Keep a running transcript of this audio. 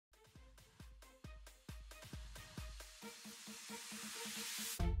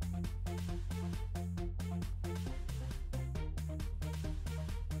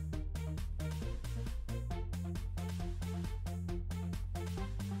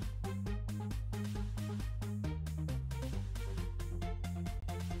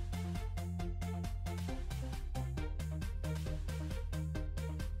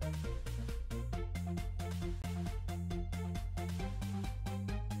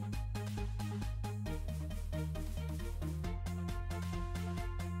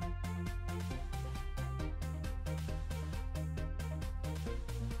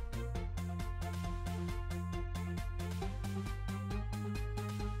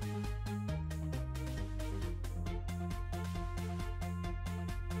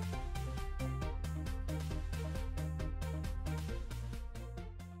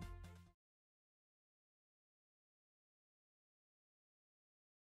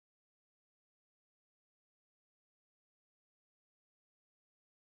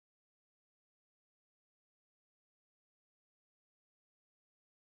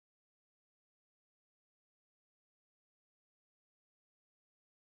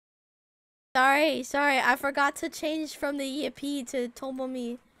Sorry, I forgot to change from the yippee to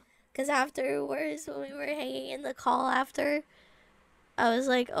Tomomi. Because afterwards, when we were hanging in the call after, I was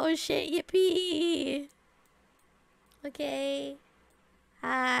like, oh shit, yippee. Okay.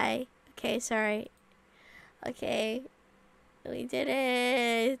 Hi. Okay, sorry. Okay. We did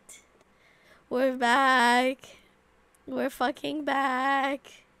it. We're back. We're fucking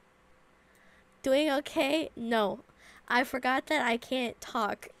back. Doing okay? No. I forgot that I can't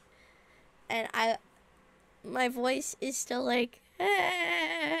talk. And my voice is still like,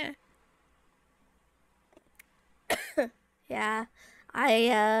 yeah. Yeah.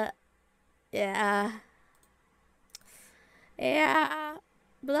 Yeah.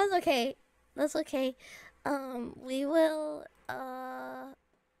 But that's okay. That's okay. We will, let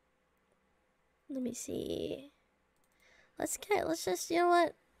me see. Let's just, you know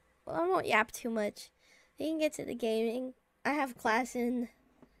what? I won't yap too much. We can get to the gaming. I have class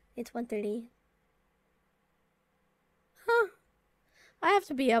it's 1:30. Huh. I have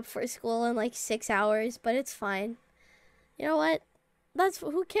to be up for school in like 6 hours, but it's fine. You know what?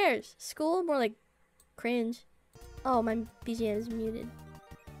 Who cares? School? More like cringe. Oh, my BGM is muted.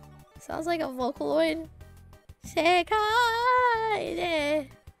 Sounds like a Vocaloid. Sekai.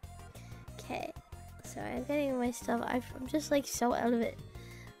 Okay. Sorry, I'm getting my stuff. I'm just like so out of it.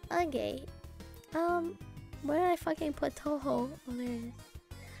 Okay. Where did I fucking put Touhou? Oh, there it is.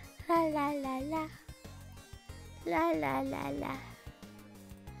 La la la la. La la la la.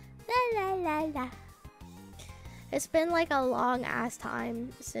 La la la la. It's been like a long ass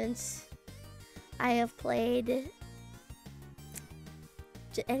time since I have played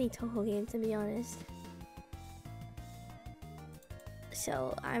any Touhou game, to be honest.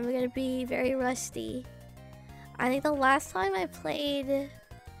 So I'm gonna be very rusty. I think the last time I played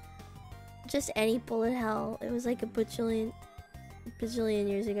just any bullet hell, it was like a bajillion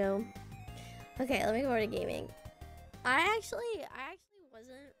years ago. Okay, let me go over to gaming. I actually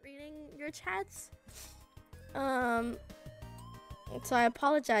wasn't reading your chats. So I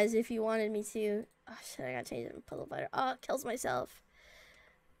apologize if you wanted me to. Oh shit, I gotta change it to puzzle fighter. Oh, it kills myself.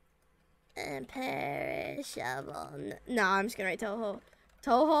 Imperishable. No, I'm just gonna write Touhou.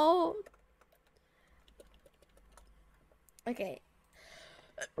 Touhou. Okay.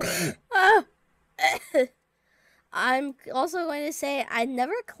 I'm also going to say I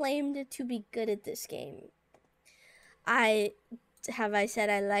never claimed to be good at this game. I said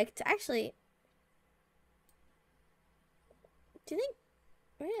I liked, actually, do you think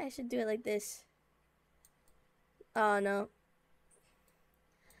maybe I should do it like this? Oh no. I'm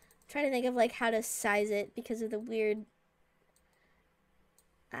trying to think of like how to size it because of the weird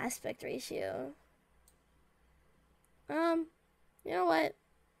aspect ratio. You know what?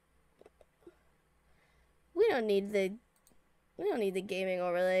 We don't need the gaming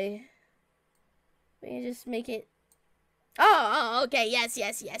overlay. We can just make it. Oh, okay. Yes.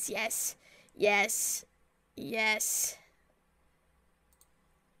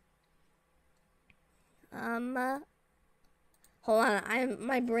 Hold on.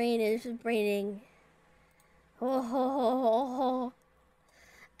 My brain is braining. Oh.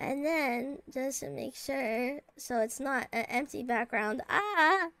 And then just to make sure, so it's not an empty background.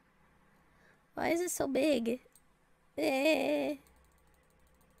 Ah. Why is it so big? La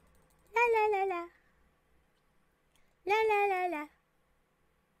la la la. La la la la.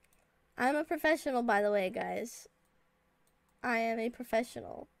 I'm a professional, by the way, guys. I am a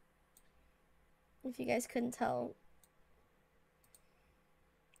professional. If you guys couldn't tell.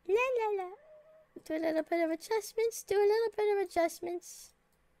 La la la. Do a little bit of adjustments.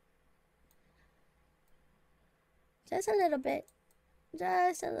 Just a little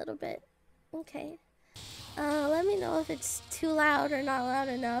bit. Okay. Let me know if it's too loud or not loud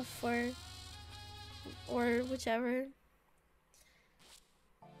enough, or whichever.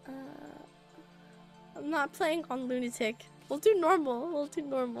 I'm not playing on Lunatic. We'll do normal.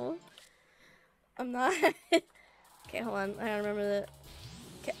 I'm not. Okay, hold on. I gotta remember that.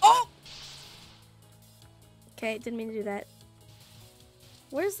 Okay. Oh! Okay, didn't mean to do that.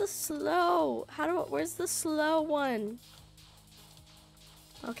 Where's the slow? Where's the slow one?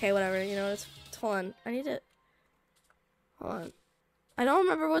 Okay, whatever. You know, hold on. Hold on. I don't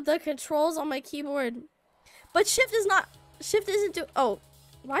remember what the controls on my keyboard. But shift isn't oh,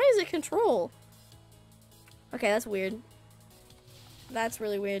 why is it control? Okay, that's weird. That's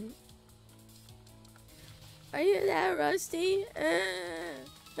really weird. Are you that rusty?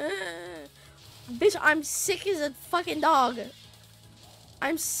 Bitch, I'm sick as a fucking dog.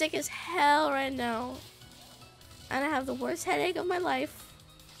 I'm sick as hell right now. And I have the worst headache of my life.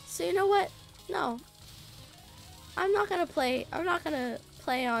 So you know what? No. I'm not gonna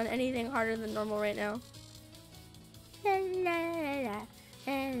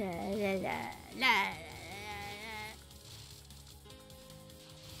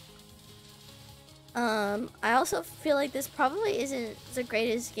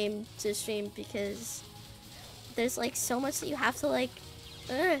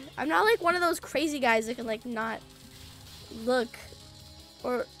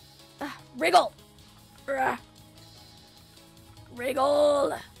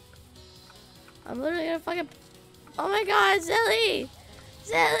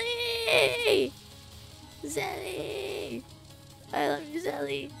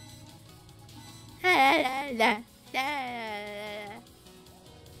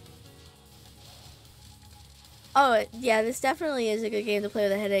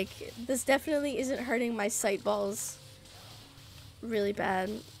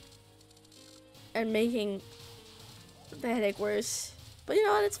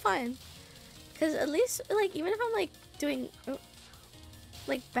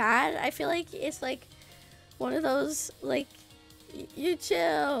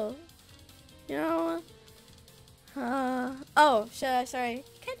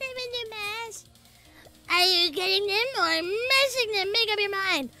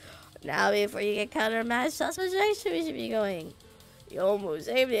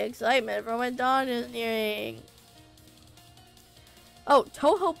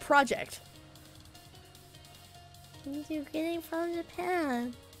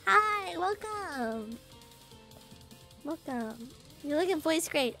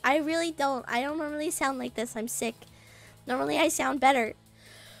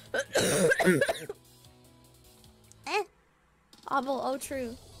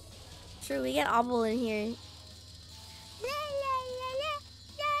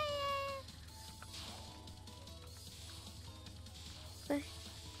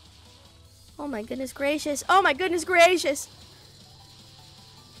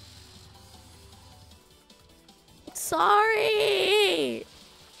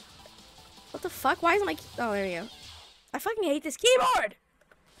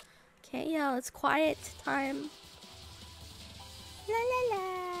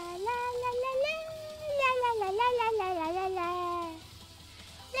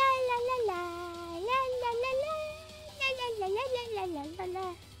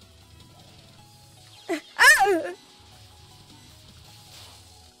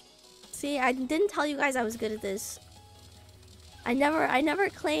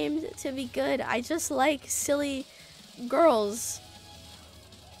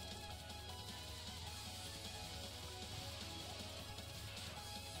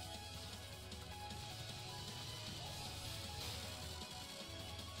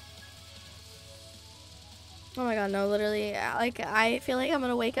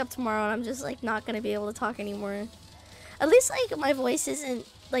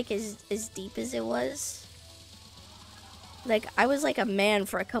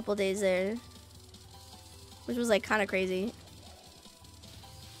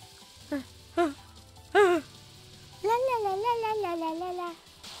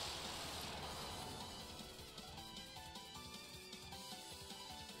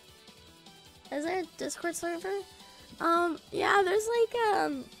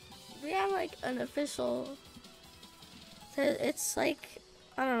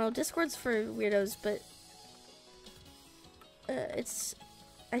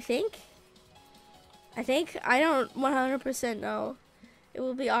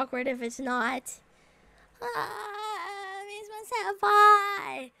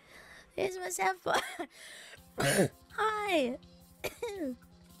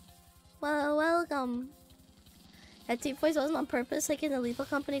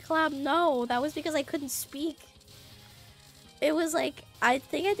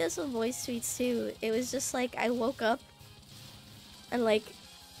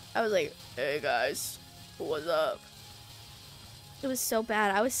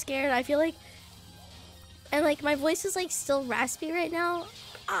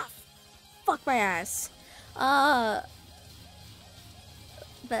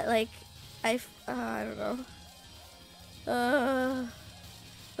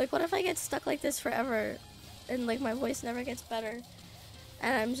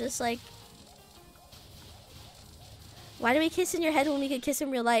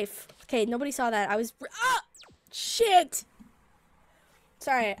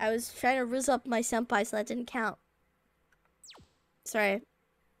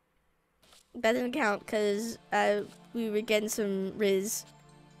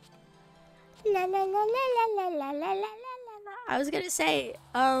I was gonna say,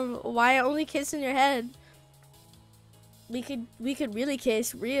 why only kiss in your head? We could really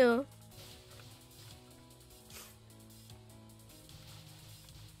kiss, real.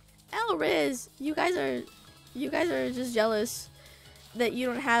 El Riz, you guys are just jealous that you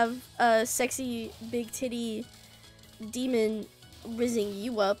don't have a sexy big titty demon rizzing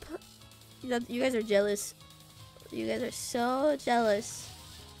you up. You guys are jealous. You guys are so jealous.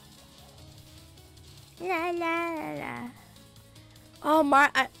 La la la la. Oh my,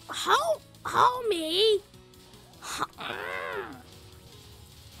 homie.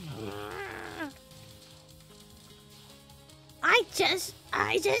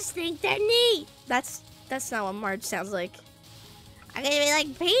 I just think they're neat. That's not what Marge sounds like. I'm gonna be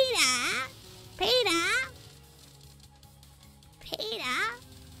like,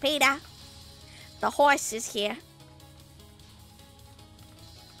 Peter. The horse is here.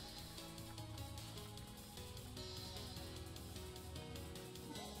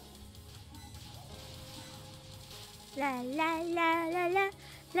 La la la la la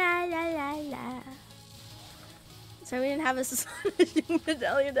la la la la. So we didn't have a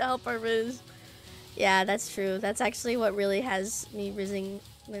medallion to help our Riz. Yeah, that's true. That's actually what really has me rizzing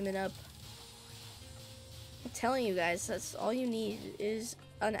women up. I'm telling you guys, that's all you need is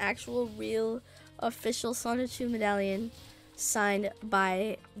an actual, real, official Sonic 2 medallion signed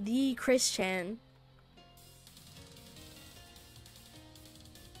by the Chris Chan.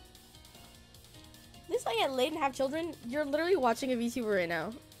 This I get laid and have children. You're literally watching a VTuber right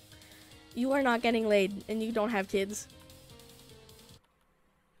now. You are not getting laid and you don't have kids.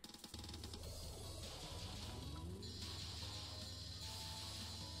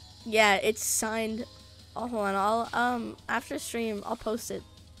 Yeah, it's signed. Oh, hold on, I'll after stream I'll post it.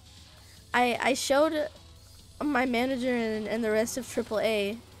 I showed my manager and the rest of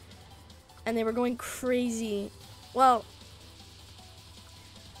AAA and they were going crazy. Well,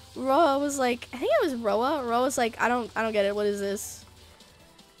 ROWA was like, I think it was ROWA. ROWA was like, I don't get it. What is this?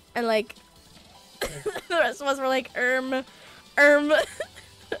 And like, the rest of us were like,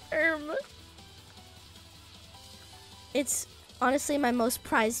 It's honestly my most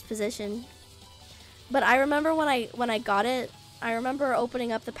prized possession. But I remember when I got it, I remember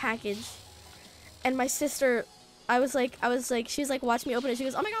opening up the package, and my sister, I was like, she's like, watch me open it. She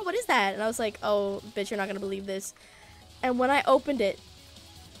goes, oh my god, what is that? And I was like, oh, bitch, you're not gonna believe this. And when I opened it,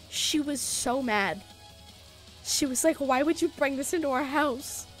 she was so mad. She was like, why would you bring this into our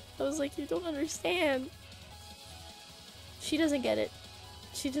house? I was like, you don't understand. She doesn't get it.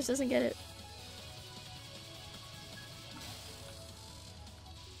 She just doesn't get it.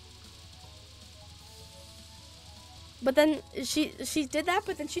 But then she did that,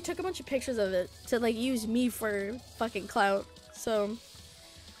 but then she took a bunch of pictures of it to like use me for fucking clout. So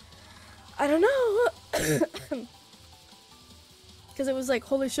I don't know. Because it was like,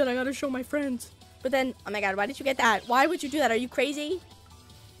 holy shit, I gotta show my friends. But then, oh my god, why did you get that? Why would you do that? Are you crazy?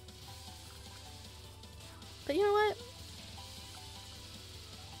 But you know what?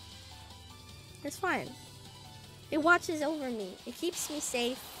 It's fine. It watches over me. It keeps me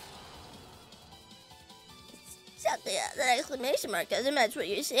safe. Something the exclamation mark doesn't match what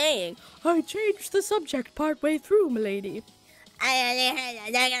you're saying. I changed the subject partway through, milady. I only heard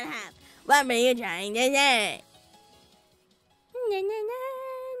a second half. What were you trying to say?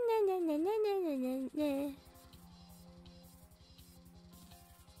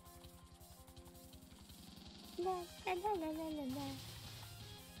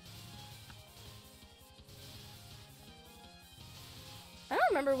 I don't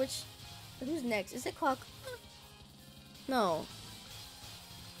remember which. Who's next? Is it Clock? No.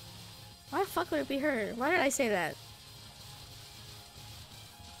 Why the fuck would it be her? Why did I say that?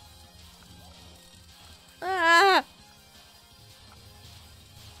 Ah!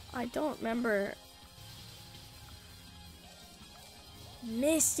 I don't remember.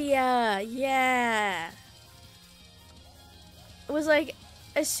 Mistia, yeah. It was like,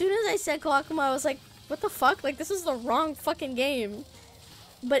 as soon as I said Kawakuma, I was like, what the fuck? Like, this is the wrong fucking game.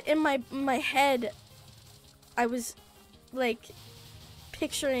 But in my head, I was like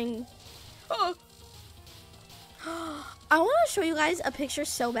picturing. Oh. I want to show you guys a picture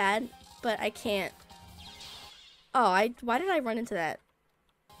so bad, but I can't. Oh, why did I run into that?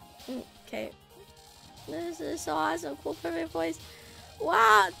 Okay. This is so awesome. Cool, perfect voice.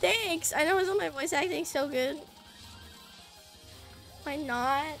 Wow, thanks. I know isn't my voice acting so good. Why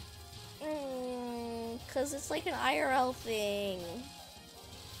not? Cause it's like an IRL thing.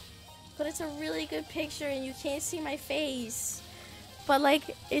 But it's a really good picture and you can't see my face. But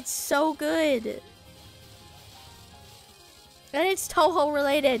like, it's so good. And it's Touhou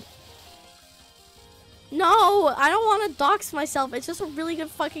related. No, I don't want to dox myself. It's just a really good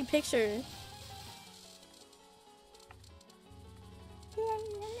fucking picture.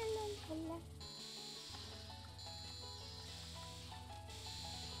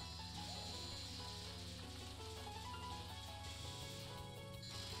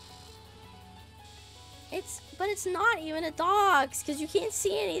 But it's not even a dox because you can't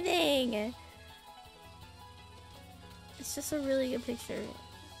see anything. It's just a really good picture.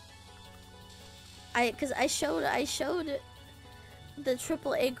 Because I showed the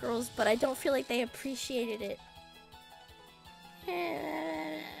AAA girls, but I don't feel like they appreciated it.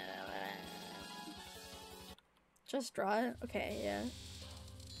 Just draw it? Okay, yeah.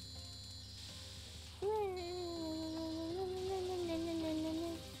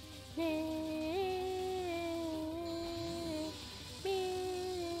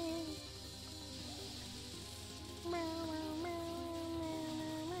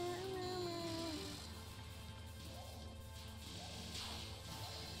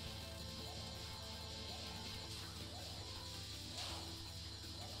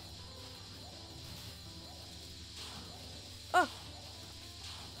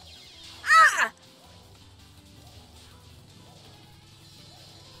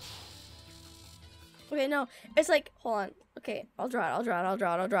 Okay, no, it's like, hold on. Okay, I'll draw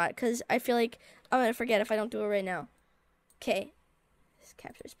it, because I feel like I'm gonna forget if I don't do it right now. Okay, just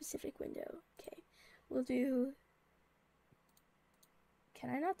capture a specific window. Okay, we'll do, can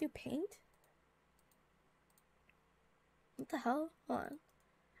I not do paint? What the hell? Hold on.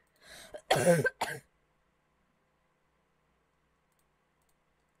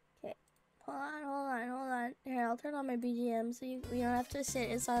 Okay, hold on. Here, I'll turn on my BGM so we don't have to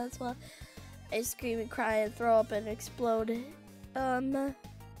sit in silence while I scream and cry and throw up and explode.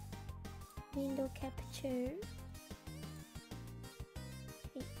 Window capture.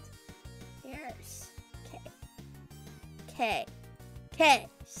 Yes. Okay.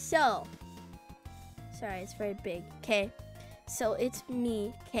 So, sorry, it's very big. Okay. So it's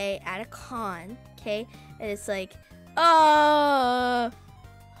me, at a con, and it's like, hold on.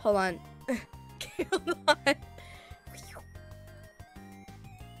 Hold on.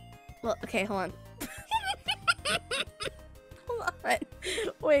 Well, okay, hold on. Hold on.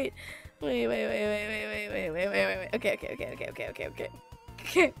 Wait. Okay.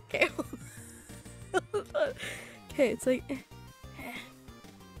 Okay, it's like,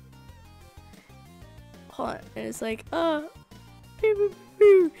 hold on, and it's like, and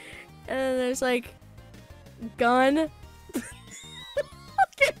then there's like, gun.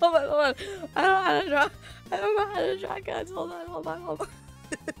 Okay, hold on. I don't know how to draw guns. Hold on. Hold on.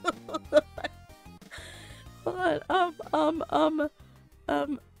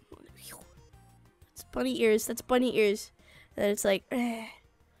 That's bunny ears. And it's like, okay,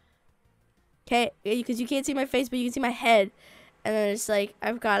 because you can't see my face, but you can see my head. And then it's like,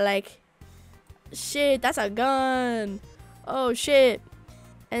 I've got like, shit, that's a gun. Oh shit.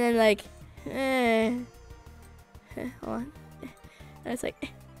 And then like, hold on. And it's like, and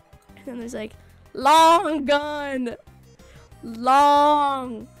then there's like, long gun.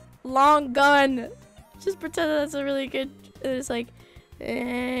 Long gun. Just pretend that's a really good. It's like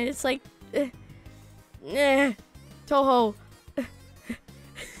Touhou.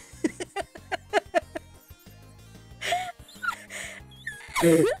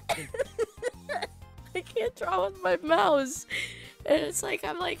 I can't draw with my mouse, and it's like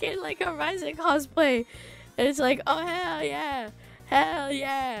I'm like in like a Rising cosplay, and it's like, oh hell yeah,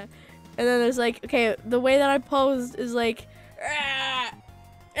 and then there's like, okay, the way that I posed is like,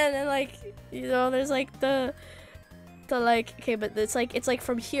 and then like, you know, there's like the like, okay, but it's like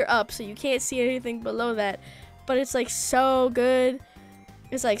from here up, so you can't see anything below that, but it's like so good.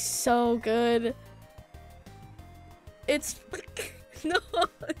 It's like so good. It's no,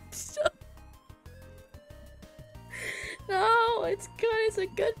 it's so, no, it's good. It's a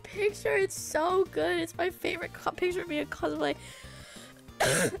good picture. It's so good. It's my favorite picture of me in cosplay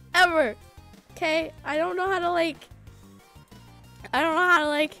ever. Okay, I don't know how to like,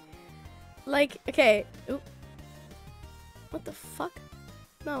 okay. Oop. What the fuck?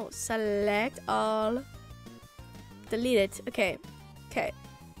 No, select all. Delete it. Okay,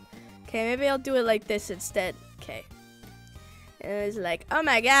 maybe I'll do it like this instead. Okay. And it's like, oh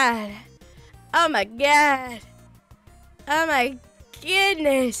my god. Oh my goodness.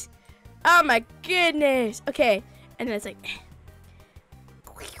 Okay. And then it's like,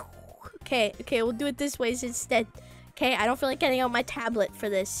 okay, we'll do it this way instead. Okay, I don't feel like getting out my tablet for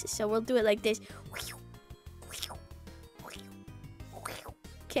this, so we'll do it like this.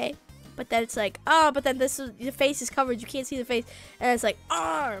 Okay, but then it's like, oh, but then the face is covered, you can't see the face, and it's like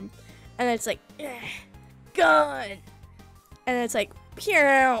arm, and then it's like, gun, and it's like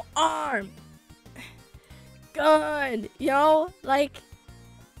pew, arm, gun, you know, like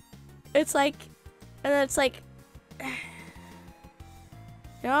it's like, and then it's like, you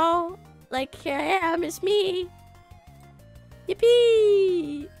know, like here I am, it's me,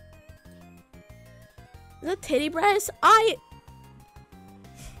 yippee. Is that titty breast?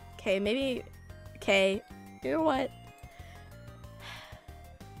 Okay, maybe. Okay, you know what?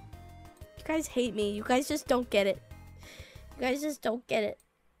 You guys hate me. You guys just don't get it. You guys just don't get it.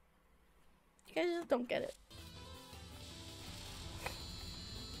 You guys just don't get it.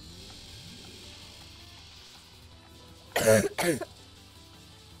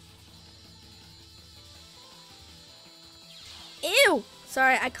 Ew!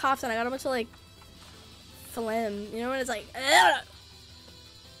 Sorry, I coughed and I got a bunch of like phlegm. You know when it's like, ugh!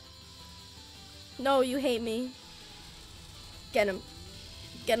 No, you hate me. Get him.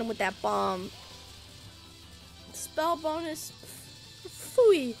 Get him with that bomb. Spell bonus.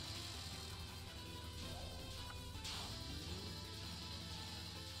 Phooey.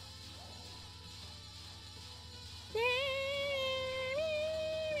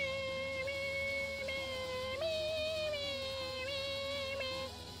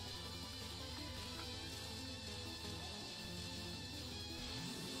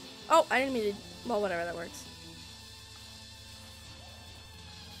 Oh, I didn't mean to. Well, whatever, that works.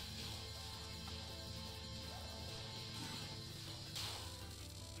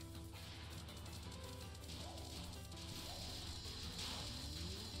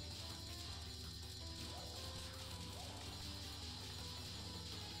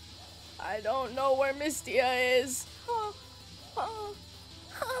 I don't know where Mystia is.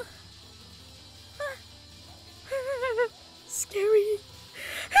 Scary.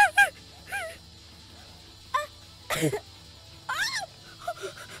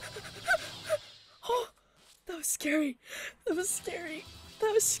 Oh, that was scary. That was scary.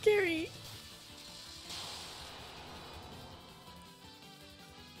 That was scary.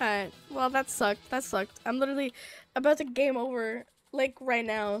 Alright, well that sucked. That sucked. I'm literally about to game over, like, right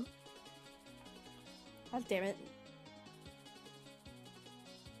now. God damn it.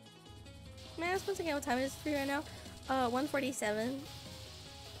 Man, I was supposed to get what time it is for you right now. 1:47.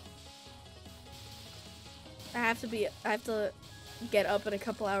 I have to get up in a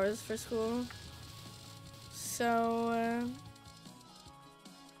couple hours for school. So,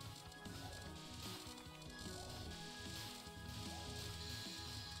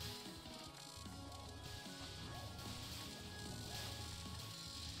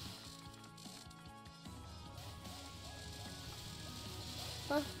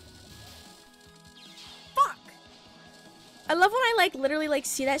 fuck! I love when I like literally like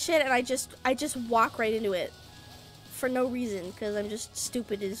see that shit and I just walk right into it for no reason because I'm just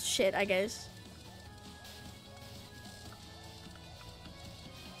stupid as shit, I guess.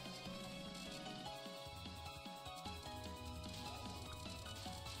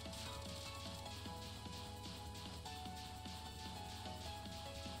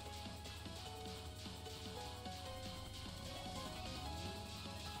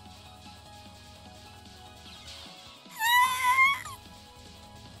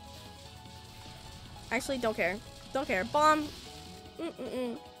 Actually, don't care. Don't care. Bomb.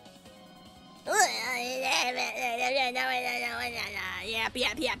 Yap,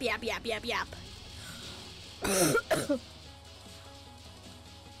 yap, yap, yap, yap, yap, yap.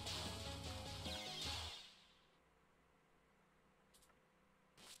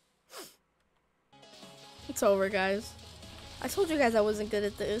 It's over, guys. I told you guys I wasn't good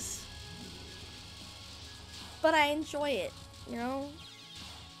at this. But I enjoy it, you know?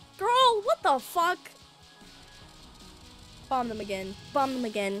 Girl, what the fuck? Bomb them again. Bomb them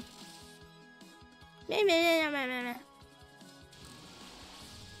again.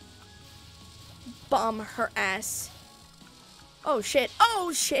 Bomb her ass. Oh shit.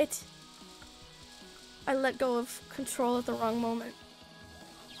 Oh shit. I let go of control at the wrong moment.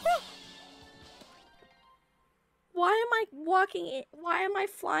 Why am I walking in? Why am I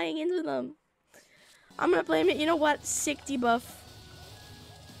flying into them? I'm gonna blame it. You know what? Sick debuff.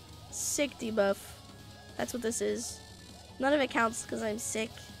 Sick debuff. That's what this is. None of it counts because I'm sick.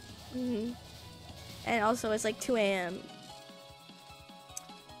 And also, it's like 2 a.m.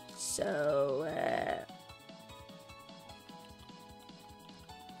 So,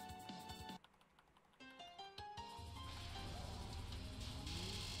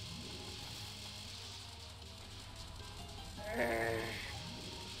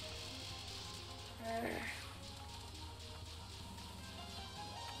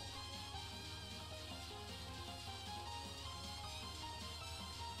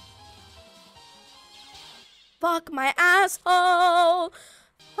 Fuck my asshole.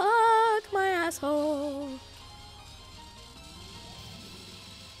 Fuck my asshole.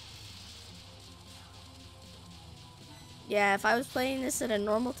 Yeah, if I was playing this at a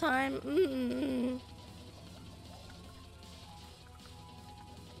normal time,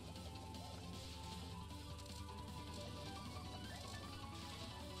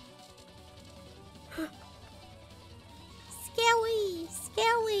 Scary,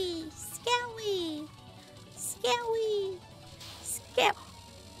 scary, scary, scary, scary.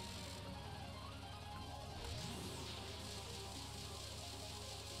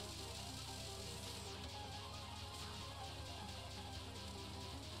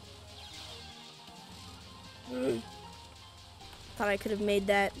 Thought I could have made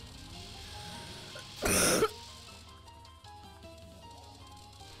that.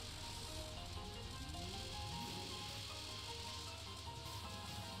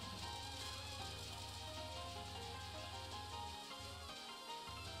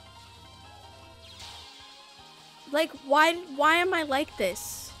 Like, why am I like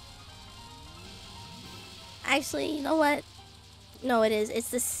this? Actually, you know what? No, it is. It's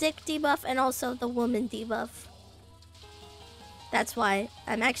the sick debuff and also the woman debuff. That's why.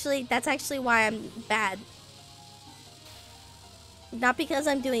 That's actually why I'm bad. Not because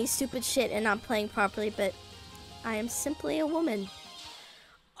I'm doing stupid shit and not playing properly, but I am simply a woman.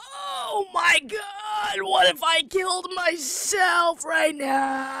 Oh my god! What if I killed myself right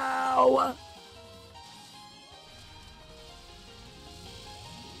now?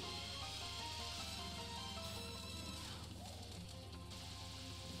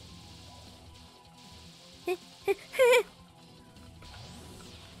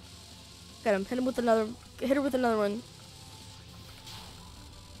 Got him. Hit him with another. Hit her with another one.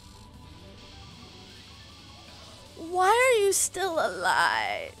 Why are you still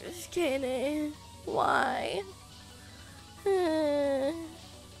alive, Kenny? Why?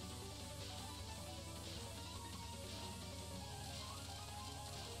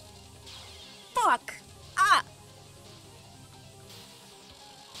 Fuck! Ah!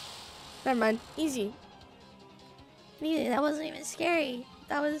 Never mind. Easy. Easy. That wasn't even scary.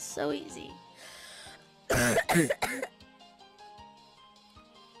 That was so easy.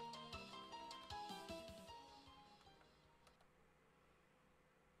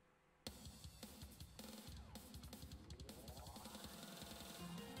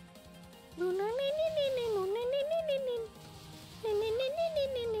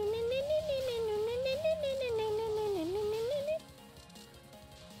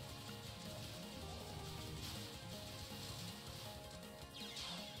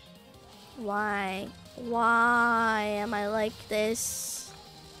 Why? Why am I like this?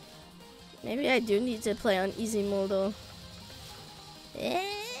 Maybe I do need to play on easy Modo.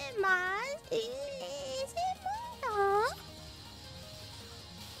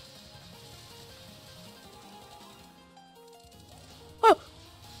 Oh!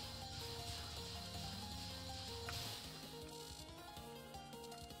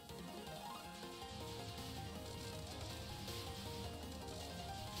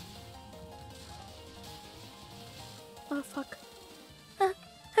 Oh fuck.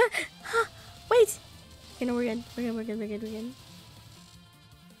 Wait! Okay, no, we're good. We're good.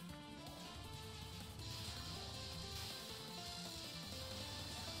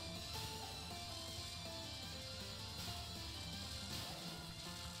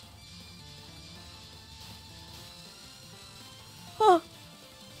 Oh!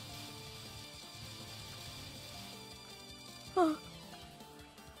 Oh!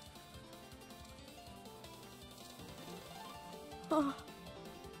 Oh!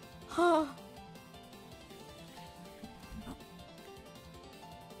 Oh!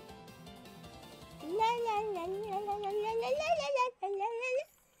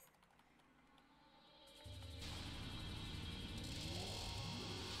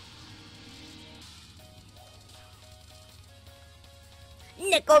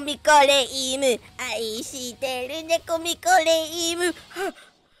 Neko mi kore imu, ai shiteru neko mi kore imu.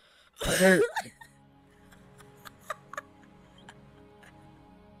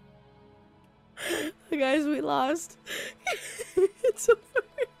 Guys, we lost. It's over.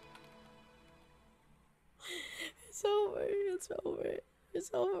 It's over. It's over.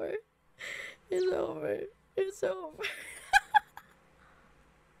 It's over. It's over. It's over.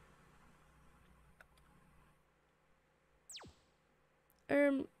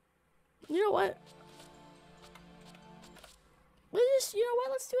 You know what? You know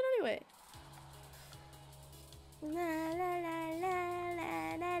what? Let's do it anyway. La la la la la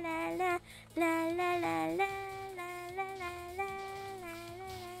la la la la la la la la la la la la.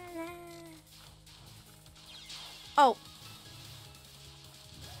 Oh.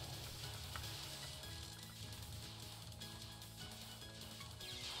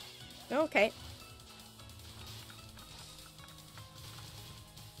 Okay.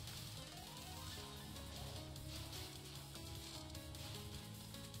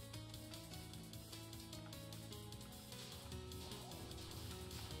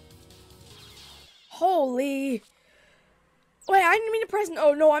 Holy. Wait, I didn't mean to press.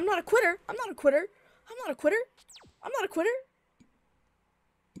 Oh, no, I'm not a quitter. I'm not a quitter. I'm not a quitter. I'm not a quitter.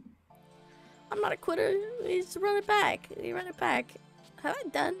 I'm not a quitter. We just run it back. We run it back. Have I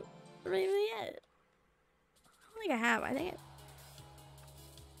done really yet? I don't think I have. I think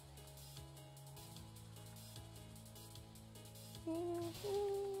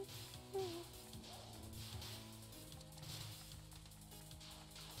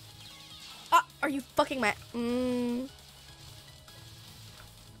Ah, are you fucking my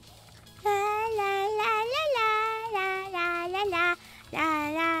La la la la la la la la la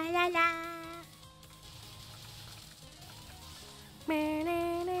la la la.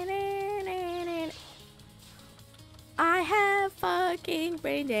 I have fucking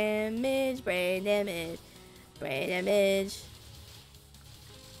brain damage, brain damage, brain damage.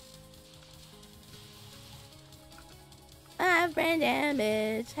 I have brain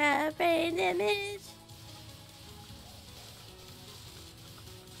damage, have brain damage.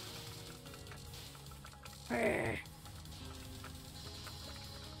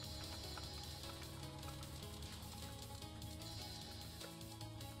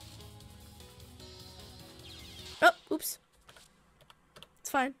 Oh, oops. It's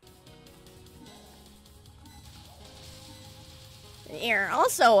fine. You're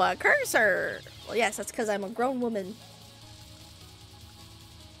also a cursor. Well, yes, that's because I'm a grown woman.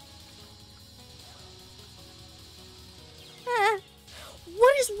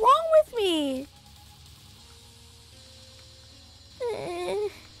 What is wrong with me?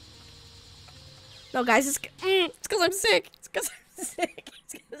 No, guys, it's because I'm sick. It's because I'm sick.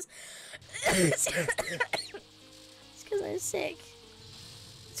 It's because I'm sick.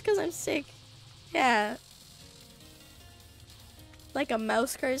 It's because I'm sick. Yeah. Like a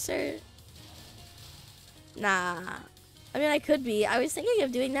mouse cursor? Nah. I mean, I could be. I was thinking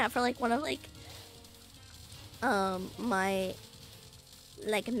of doing that for like one of like my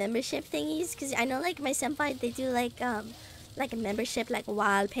like membership thingies, because I know like my senpai, they do like a membership like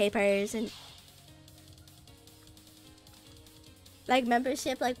wallpapers and like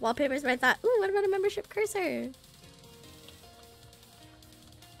membership like wallpapers, but I thought, ooh, what about a membership cursor?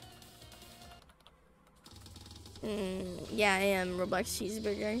 Yeah, I am. Roblox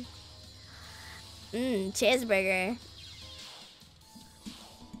cheeseburger. Cheeseburger.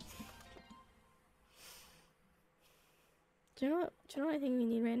 Do you know what I think we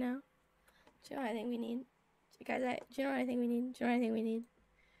need right now? Do you know what I think we need? Guys, do you know what I think we need? Do you know what I think we need?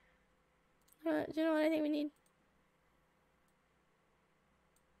 Do you know what I think we need?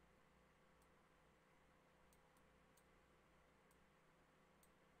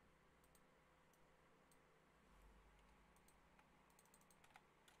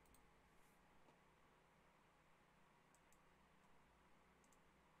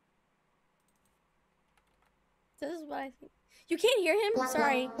 This is what I think. You can't hear him?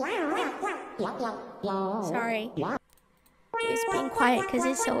 Sorry. Sorry. He's being quiet because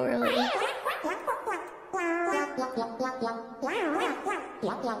it's so early.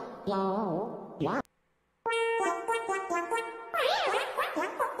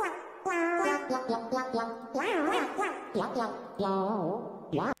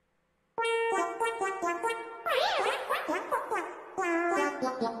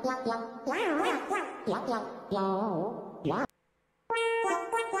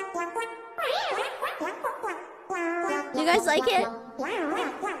 You guys like it? Do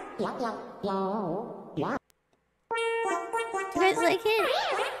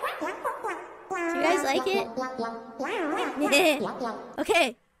you guys like it? Do you guys like it?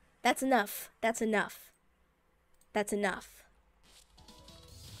 Okay, that's enough. That's enough. That's enough.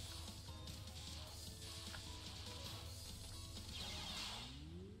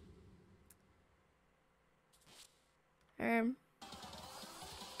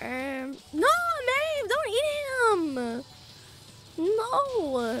 No, Maeve, don't eat him. No.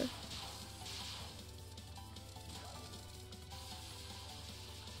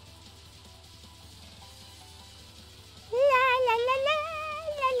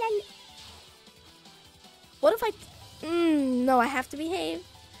 What if no, I have to behave.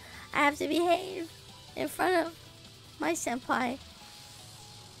 I have to behave in front of my senpai.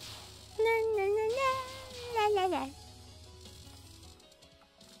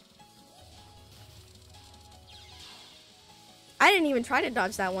 I didn't even try to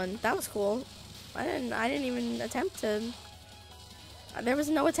dodge that one. That was cool. I didn't even attempt to. There was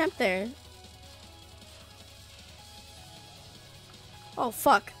no attempt there. Oh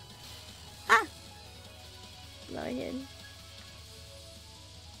fuck. Ah. No, I didn't.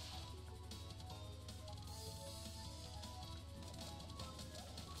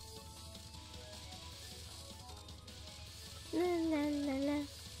 La, la, la, la.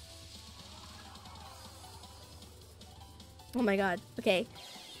 Oh my god. Okay.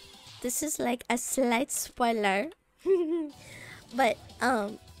 This is like a slight spoiler. But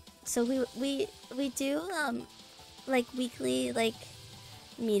so we do like weekly like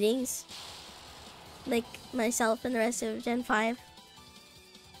meetings, like myself and the rest of Gen 5.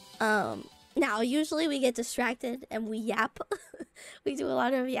 Now usually we get distracted and we yap. We do a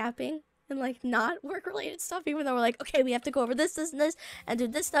lot of yapping and like not work related stuff, even though we're like, okay, we have to go over this, this, and this and do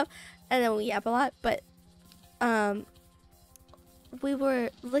this stuff, and then we yap a lot. But we were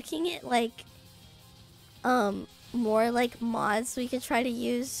looking at like more like mods we could try to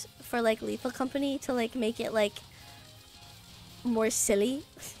use for like Lethal Company to like make it like more silly.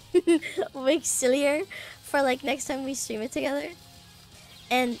 Make sillier for like next time we stream it together.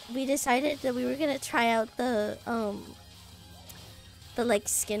 And we decided that we were gonna try out the like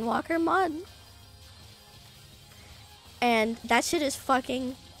Skinwalker mod, and that shit is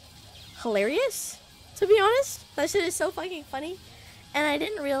fucking hilarious, to be honest. That shit is so fucking funny. And I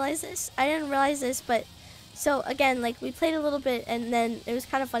didn't realize this, but so again, like we played a little bit, and then it was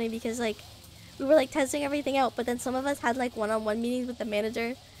kind of funny because like we were like testing everything out, but then some of us had like one-on-one meetings with the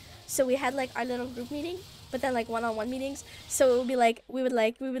manager. So we had like our little group meeting, but then like one-on-one meetings. So it would be like we would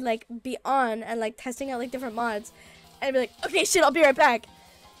be on and like testing out like different mods, and I'd be like, okay, shit, I'll be right back,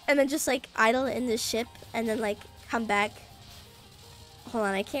 and then just like idle in the ship and then like come back. Hold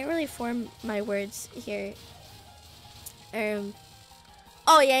on, I can't really form my words here.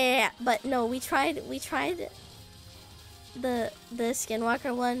 Oh yeah. But no, we tried the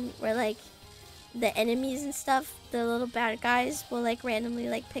Skinwalker one where like the enemies and stuff, the little bad guys will like randomly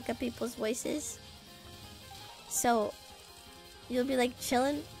like pick up people's voices. So you'll be like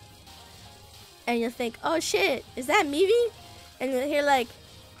chilling and you'll think, oh shit, is that MIVI? And you'll hear like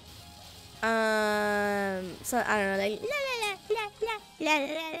so I don't know, like la la la la la la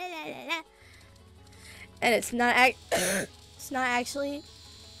la la la, and it's not it's not actually.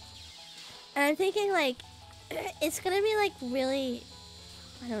 And I'm thinking like it's gonna be like really,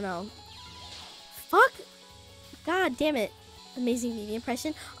 I don't know. Fuck. God damn it. Amazing MIVI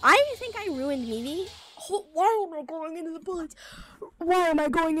impression. I think I ruined MIVI. Why am I going into the bullets? Why am I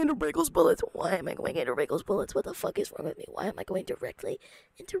going into Wriggle's bullets? Why am I going into Wriggle's bullets? What the fuck is wrong with me? Why am I going directly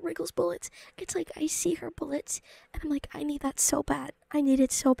into Wriggle's bullets? It's like I see her bullets and I'm like, I need that so bad. I need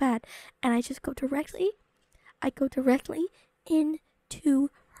it so bad. And I just go directly. I go directly into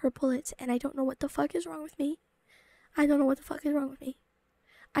her bullets, and I don't know what the fuck is wrong with me. I don't know what the fuck is wrong with me.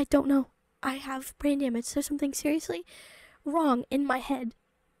 I don't know. I have brain damage. There's something seriously wrong in my head.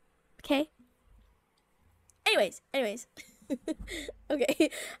 Okay? Anyways. Okay.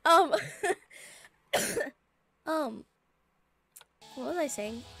 What was I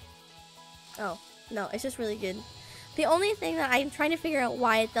saying? Oh, no, it's just really good. The only thing that I'm trying to figure out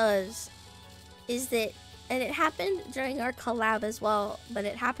why it does is that, and it happened during our collab as well, but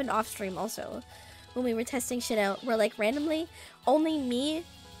it happened off stream also when we were testing shit out, where like randomly, only me,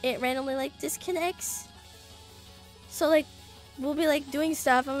 it randomly like disconnects. So like we'll be like doing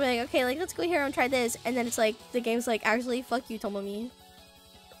stuff and we'll be like, okay, like let's go here and try this, and then it's like the game's like, actually fuck you, Tomomi.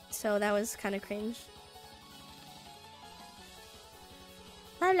 So that was kind of cringe.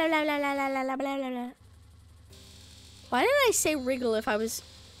 Blah, blah, blah, blah, blah, blah, blah, blah, blah. Why did I say wriggle if I was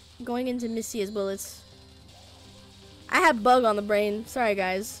going into Missia's bullets? I have bug on the brain. Sorry,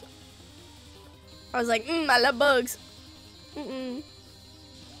 guys. I was like, I love bugs. It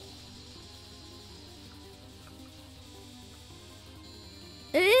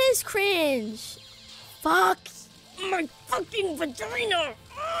is cringe. Fuck my fucking vagina.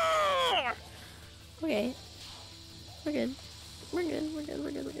 Okay. We're good. We're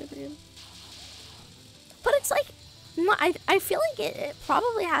good. But it's like, no, I feel like it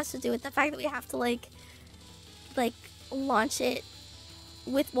probably has to do with the fact that we have to like launch it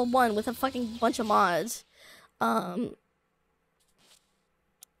with, well, one, with a fucking bunch of mods, but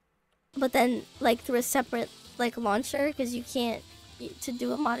then like through a separate like launcher, because you can't, to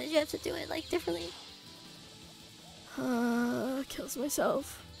do a mod you have to do it like differently. Kills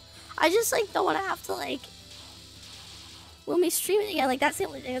myself. I just like don't want to have to like, when we stream it again, like that's the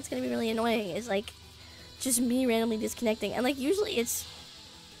only thing that's gonna be really annoying, is like just me randomly disconnecting, and like usually it's,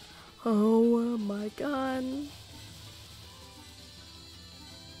 oh my god.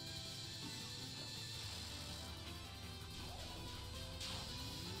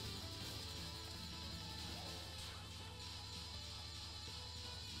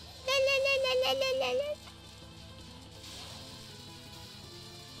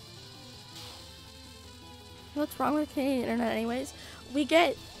 What's wrong with Canadian internet anyways? We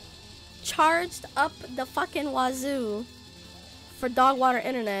get charged up the fucking wazoo for dog water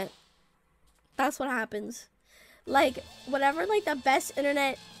internet. That's what happens. Like, whatever, like, the best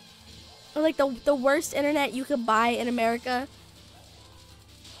internet, or, like, the worst internet you could buy in America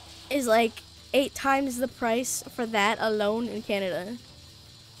is, like, 8 times the price for that alone in Canada.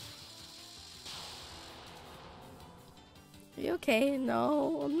 Are you okay?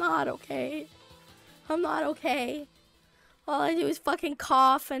 No, I'm not okay. I'm not okay. All I do is fucking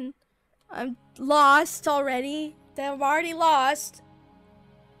cough and I'm lost already. I'm already lost.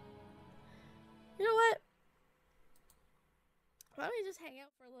 You know what? Why don't we just hang out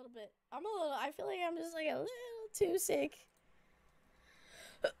for a little bit? I feel like I'm just like a little too sick.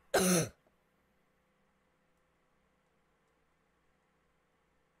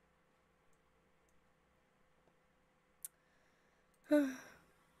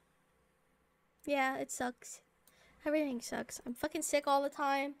 Yeah, it sucks. Everything sucks. I'm fucking sick all the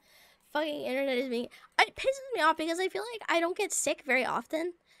time. Fucking internet is being... It pisses me off because I feel like I don't get sick very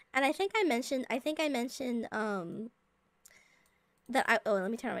often. And I think I mentioned, that oh,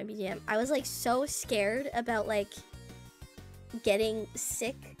 let me turn on my BGM. I was, like, so scared about, like, getting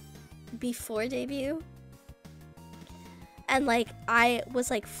sick before debut. And, like, I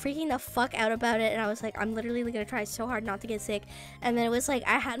was, like, freaking the fuck out about it. And I was like, I'm literally gonna try so hard not to get sick. And then it was, like,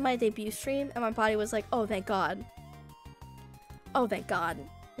 I had my debut stream. And my body was like, oh, thank God. Oh, thank God.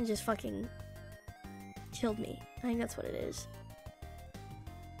 And just fucking killed me. I think that's what it is.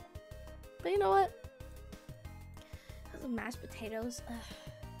 But you know what? Those mashed potatoes. Ugh.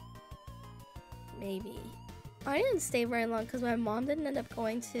 Maybe. I didn't stay very long because my mom didn't end up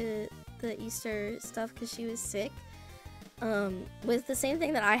going to the Easter stuff because she was sick. With the same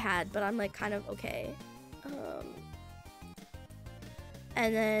thing that I had, but I'm like kind of okay.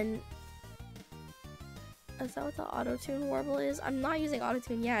 And then, is that what the auto-tune warble is? I'm not using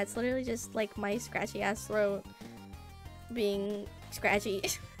auto-tune. Yeah, it's literally just like my scratchy ass throat being scratchy.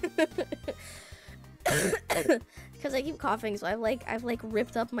 Because I keep coughing, so I've like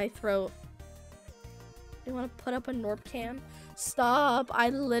ripped up my throat. You want to put up a Norp cam? Stop! I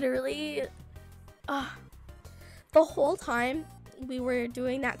literally, the whole time we were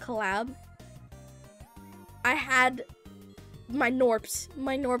doing that collab, I had my Norps.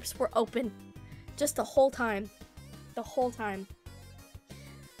 My Norps were open, just the whole time. The whole time.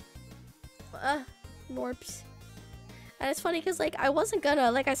 Norps. And it's funny because, like, I wasn't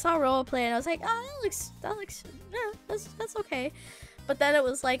gonna, like, I saw ROWA play and I was like, oh, that looks, yeah, that's okay. But then it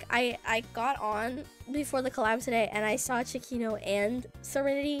was like, I got on before the collab today and I saw CICCINO and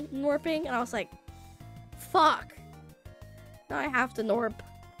Serenity Norping and I was like, fuck. Now I have to Norp.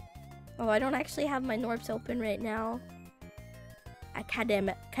 Oh, I don't actually have my Norps open right now. I had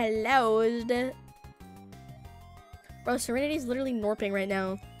them closed. Bro, Serenity's literally Norping right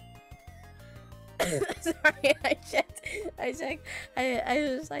now. Sorry, I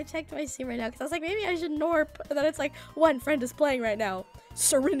checked my Steam right now because I was like, maybe I should Norp. And then it's like, one friend is playing right now.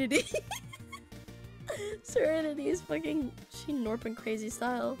 Serenity. Serenity is fucking, she Norping crazy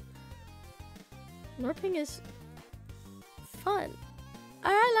style. Norping is fun.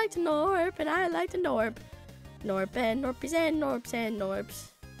 I like to Norp and I like to Norp. Norp and Norpies and Norps and Norps.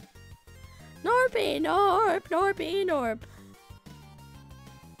 Norpy, Norp, Norpy, Norp.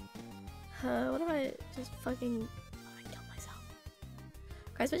 What if I just fucking... Oh, I killed myself.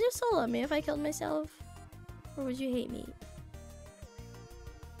 Guys, would you still love me if I killed myself? Or would you hate me?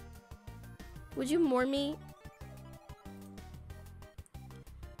 Would you mourn me?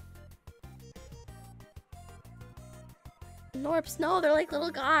 Norps, no, they're like little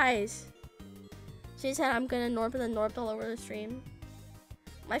guys. She said I'm gonna Norp and then Norp all over the stream.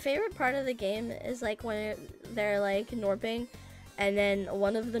 My favorite part of the game is like when they're like Norping and then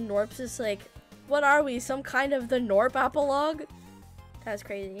one of the Norps is like, what are we, some kind of the Norp epilogue? That's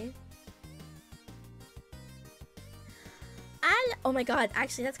crazy. Oh my god,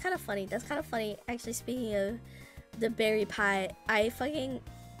 actually that's kind of funny. That's kind of funny. Actually, speaking of the berry pie, I fucking...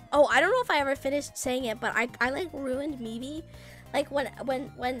 Oh, I don't know if I ever finished saying it, but I like ruined MIVI. Like when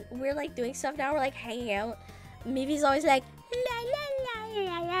we're like doing stuff now, we're like hanging out. MIVI's always like la la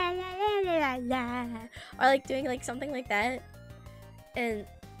la la la la la la, or like doing like something like that. And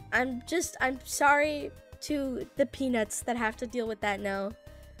I'm sorry to the peanuts that have to deal with that now.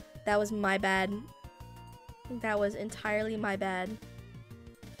 That was my bad. That was entirely my bad.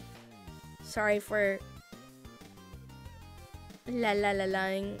 Sorry for la la la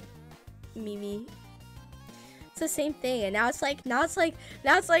laing MIVI. the same thing, and now it's like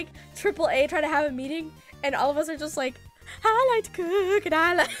triple A trying to have a meeting, and all of us are just like, I like to cook, and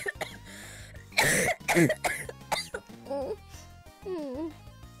I like.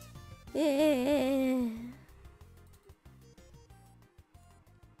 Yeah.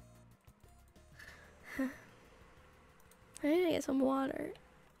 I need to get some water.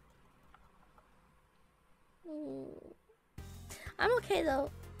 I'm okay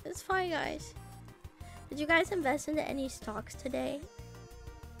though. It's fine, guys. Did you guys invest into any stocks today?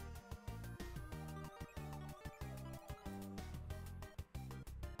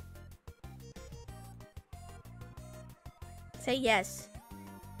 Say yes.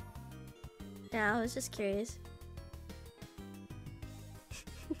 Yeah, I was just curious.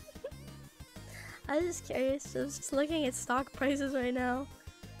 I was just curious. I was just looking at stock prices right now.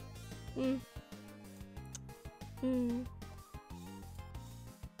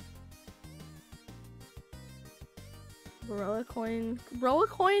 ROWA coin. ROWA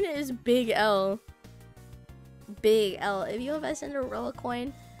coin is big L. Big L. If you invest into ROWA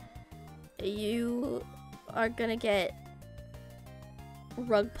coin, you are gonna get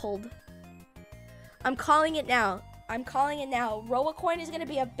rug pulled. I'm calling it now. I'm calling it now. ROWA coin is gonna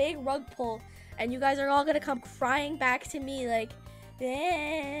be a big rug pull, and you guys are all gonna come crying back to me like,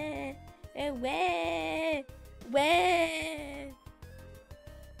 where?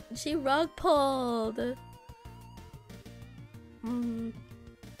 She rug pulled.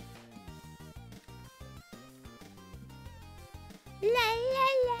 La la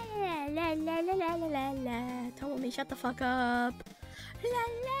la la la la la la la la. Tell me, shut the fuck up. La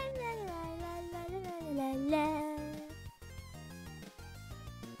la la la la la la la la.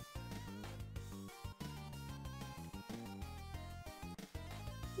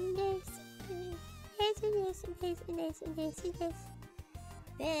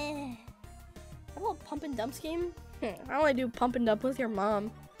 A little pump and dump scheme? I only do pump and dump with your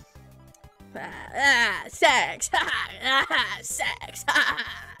mom. Sex! Sex! Sex!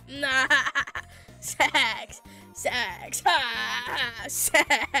 Sex! Sex!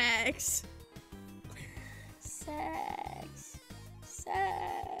 Sex!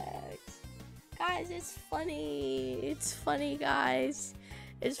 Sex! Guys, it's funny. It's funny, guys.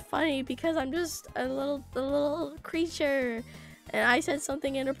 It's funny because I'm just a little creature, and I said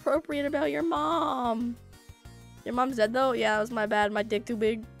something inappropriate about your mom. Your mom's dead though? Yeah, it was my bad. My dick too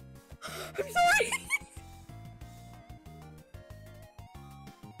big.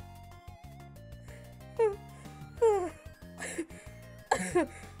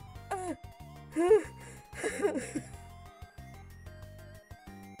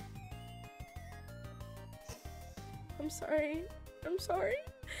 I'm sorry. I'm sorry.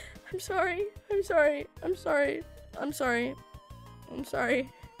 I'm sorry. I'm sorry. I'm sorry. I'm sorry. I'm sorry. I'm sorry.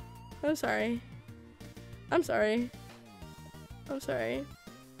 I'm sorry. I'm sorry. I'm sorry.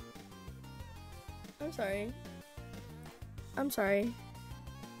 I'm sorry. I'm sorry.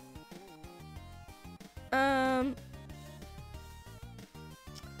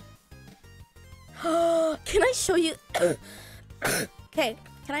 Can I show you? Okay,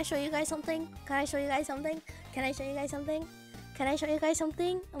 can I show you guys something? Can I show you guys something? Can I show you guys something? Can I show you guys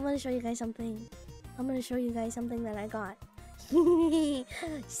something? I'm gonna show you guys something. I'm gonna show you guys something that I got.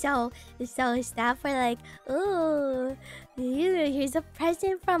 so it's that for like, ooh, here's a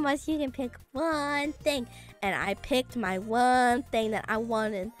present from us. You can pick one thing, and I picked my one thing that I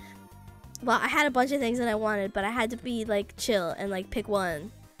wanted. Well, I had a bunch of things that I wanted, but I had to be like chill and like pick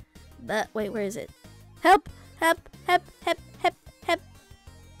one. But wait, where is it? Help! Help! Help! Help! Help! Help!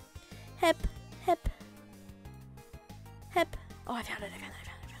 Help! Help! Help! Oh, I found it! I found it! I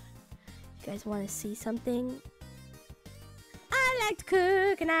found it! I found it! You guys want to see something? I like to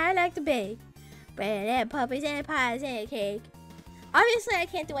cook and I like to bake. Bread and puppies and pies and cake. Obviously, I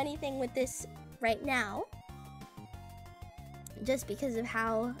can't do anything with this right now, just because of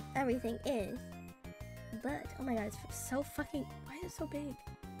how everything is. But oh my god, it's so fucking. Why is it so big?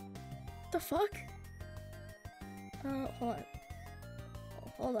 What the fuck? Hold on.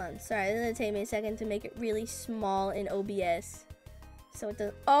 Hold on. Sorry, it's gonna take me a second to make it really small in OBS, so it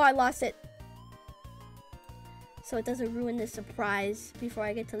doesn't. Oh, I lost it. So it doesn't ruin the surprise before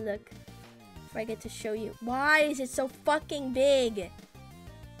I get to look. Before I get to show you. Why is it so fucking big?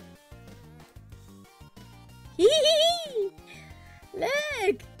 Hee!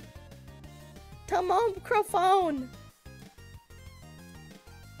 Look! Tomocrophone!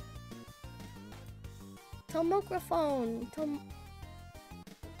 Tomocrophone!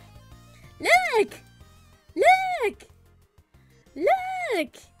 Look! Look!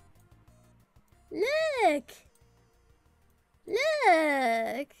 Look! Look!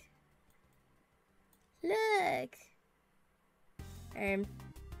 Look! Look.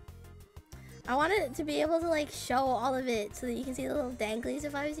 I wanted to be able to like show all of it so that you can see the little danglies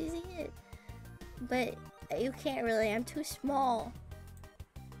if I was using it. But you can't really, I'm too small.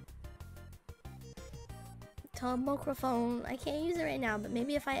 To a microphone. I can't use it right now, but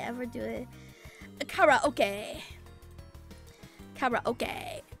maybe if I ever do it. Karaoke.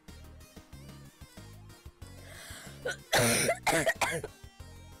 Karaoke.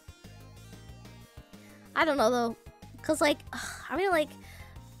 I don't know though, cause like I'm gonna like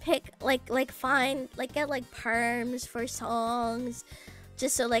pick find get like perms for songs,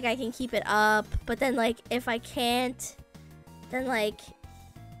 just so like I can keep it up. But then like if I can't, then like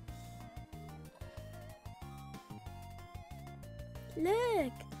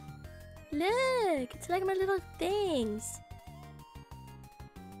look, it's like my little things.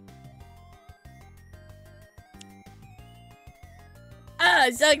 Oh,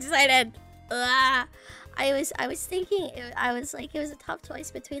 I'm so excited. I was thinking, I was like, it was a tough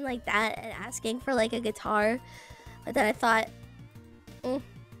choice between like that and asking for like a guitar, but then I thought,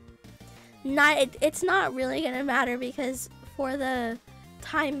 it's not really gonna matter, because for the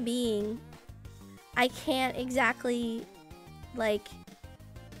time being, I can't exactly like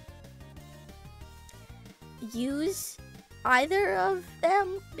use either of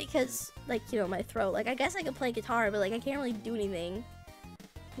them, because like, you know, my throat, like I guess I could play guitar, but like I can't really do anything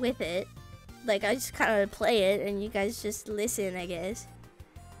with it. Like I just kind of play it and you guys just listen, I guess.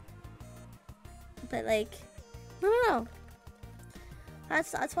 But like, I don't know.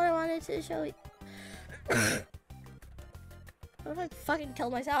 That's what I wanted to show you. What if I fucking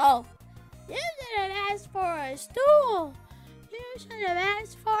killed myself? You should have asked for a stool. You should have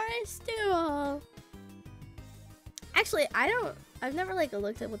asked for a stool. Actually, I've never like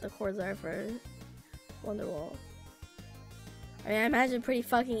looked at what the chords are for Wonderwall. I mean, I imagine pretty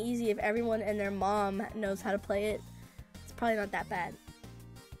fucking easy if everyone and their mom knows how to play it. It's probably not that bad.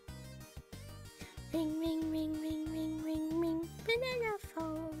 Ring, ring, ring, ring, ring, ring, ring, banana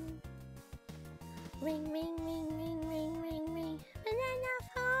phone. Ring, ring, ring, ring, ring, ring, ring, banana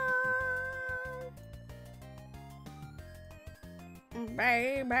phone.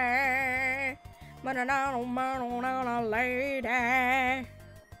 Baby, banana lady.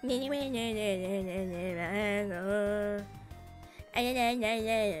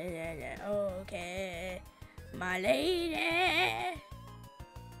 Okay, my lady.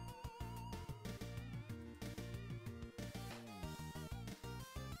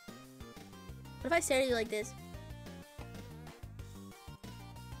 What if I stare at you like this?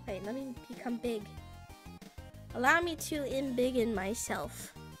 Wait, let me become big. Allow me to embiggen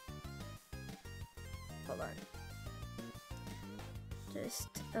myself. Hold on.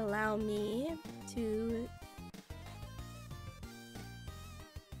 Just allow me to...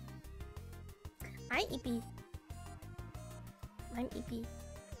 I'm Eepy. I'm Eepy.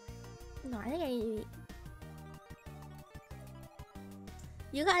 No, I think I need to eat.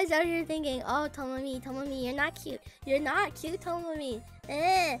 You guys out here thinking, oh, Tomomi, you're not cute. You're not cute, Tomomi.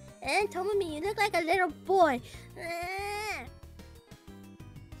 Tomomi, you look like a little boy.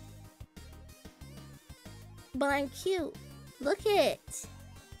 But I'm cute. Look it.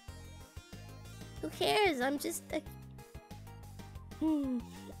 Who cares? I'm just a...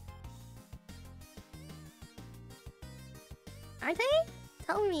 Aren't I?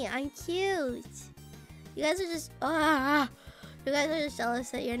 Tell me, I'm cute. You guys are just... You guys are just jealous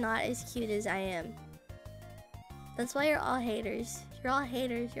that you're not as cute as I am. That's why you're all haters. You're all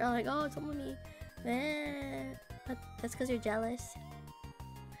haters. You're all like, oh, tell me. But that's because you're jealous.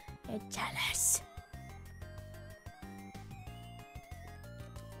 You're jealous.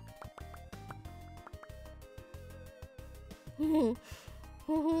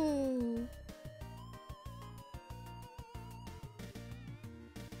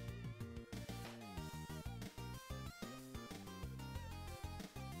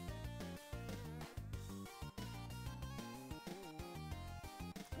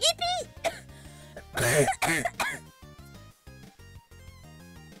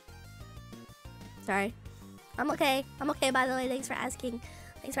 Sorry. I'm okay. I'm okay, by the way. Thanks for asking.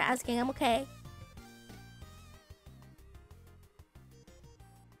 Thanks for asking. I'm okay.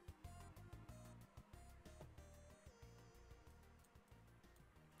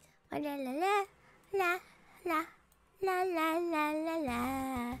 La la la la la la la la la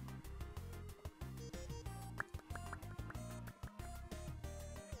la.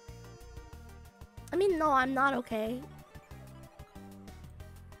 I mean, no, I'm not okay.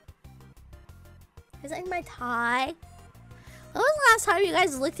 Is that my tie? When was the last time you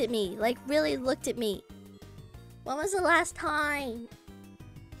guys looked at me? Like, really looked at me? When was the last time?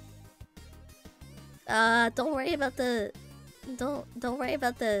 Don't worry about the... Don't worry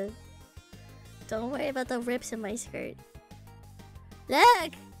about the... Don't worry about the rips in my skirt.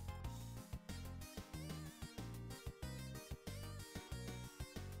 Look!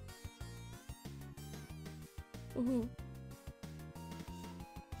 Mm-hmm.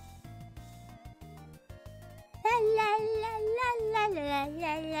 La la la la la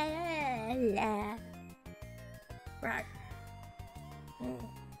la la la la. Right.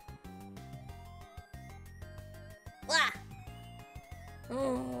 Wah.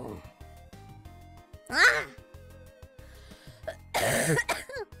 Ah.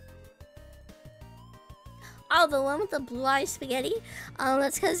 Oh, the one with the blue-eyed spaghetti.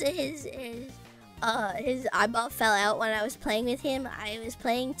 That's because his eyeball fell out when I was playing with him. I was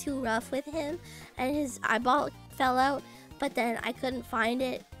playing too rough with him, and his eyeball fell out. But then I couldn't find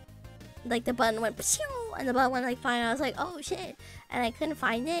it. Like the button went, and the button went like fine. I was like, oh shit, and I couldn't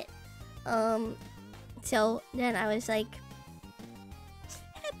find it. So then I was like,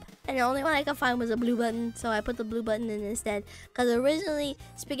 hip. And the only one I could find was a blue button, so I put the blue button in instead. Because originally,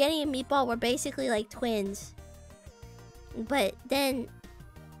 spaghetti and meatball were basically like twins. But then,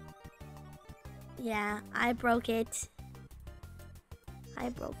 yeah, I broke it.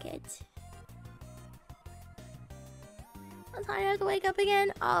 I'm tired to wake up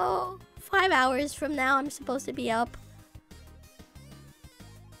again. Oh, 5 hours from now, I'm supposed to be up.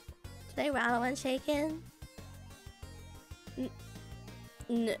 Do they rattle when shaken?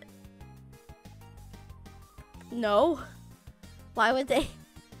 No. Why would they?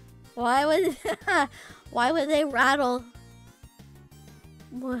 Why would? Why would they rattle?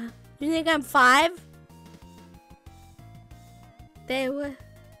 You think I'm 5? They would.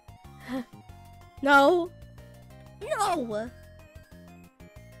 No. No.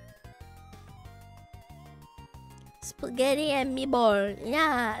 Spaghetti and meatball.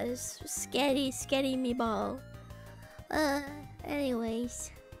 Yeah, sketty meatball.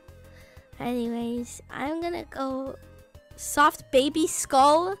 Anyways, I'm gonna go soft baby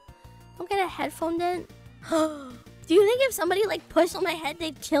skull. Don't get a headphone dent. Do you think if somebody like pushed on my head,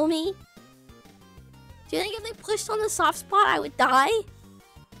 they'd kill me? Do you think if they pushed on the soft spot, I would die?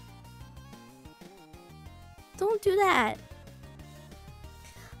 Don't do that.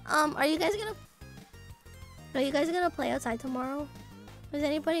 Are you guys gonna play outside tomorrow? Is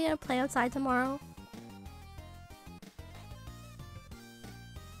anybody gonna play outside tomorrow?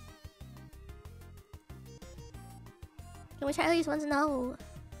 Which I always want to know.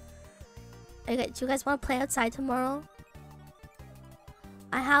 Do you guys want to play outside tomorrow?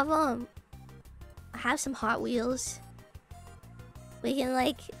 I have some Hot Wheels. We can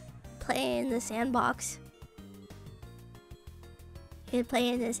like play in the sandbox. You can play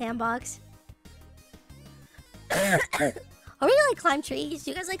in the sandbox. Are we gonna like climb trees?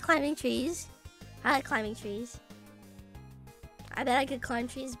 Do you guys like climbing trees? I like climbing trees. I bet I could climb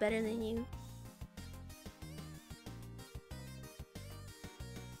trees better than you.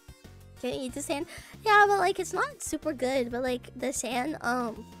 Can you eat the sand? Yeah, but like it's not super good. But like the sand,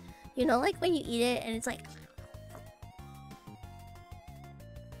 you know, like when you eat it and it's like.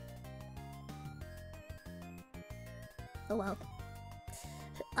 Oh well.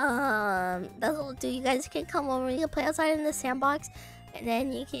 That's what we'll do. You guys can come over. You can play outside in the sandbox, and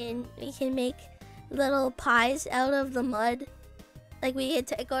then we can make little pies out of the mud. Like we get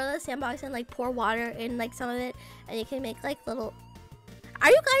to go to the sandbox and like pour water in like some of it, and you can make like little. Are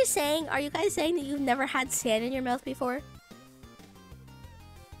you guys saying that you've never had sand in your mouth before?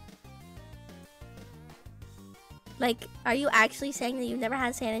 Like, are you actually saying that you've never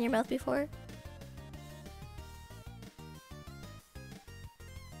had sand in your mouth before?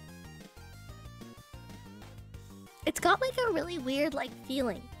 It's got like a really weird like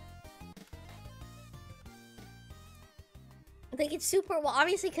feeling. Like it's super, well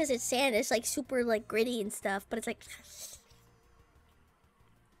obviously because it's sand, it's like super like gritty and stuff, but it's like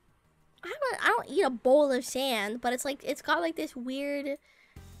I don't eat a bowl of sand, but it's like it's got like this weird,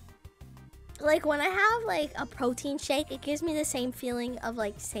 like when I have like a protein shake, it gives me the same feeling of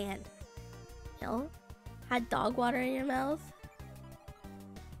like sand. You know? Had dog water in your mouth?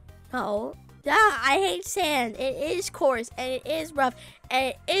 No. Yeah, I hate sand. It is coarse and it is rough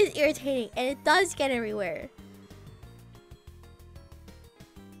and it is irritating and it does get everywhere.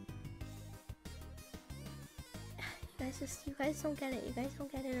 You guys don't get it. You guys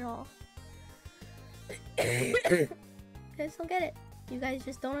don't get it at all. You guys don't get it. You guys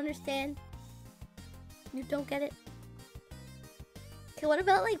just don't understand. You don't get it. Okay, what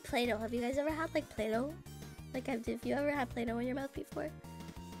about like Play-Doh? Have you guys ever had like Play-Doh? Like, have you ever had Play-Doh in your mouth before?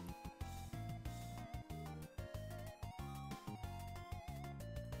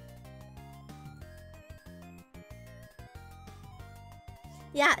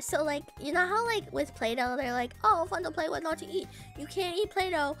 Yeah, so like, you know how like with Play-Doh, they're like, oh, fun to play with, not to eat. You can't eat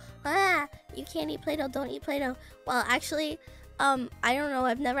Play-Doh. Ah, you can't eat Play-Doh, don't eat Play-Doh. Well, actually, I don't know,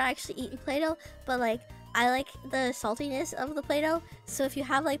 I've never actually eaten Play-Doh, but like, I like the saltiness of the Play-Doh. So if you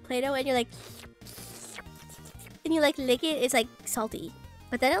have like Play-Doh and you're like, and you like lick it, it's like salty.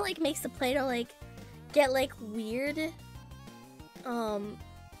 But then it like makes the Play-Doh like, get like weird.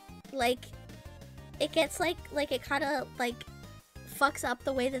 Like, it gets like it kind of like, fucks up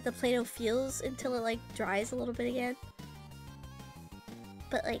the way that the Play-Doh feels until it like dries a little bit again.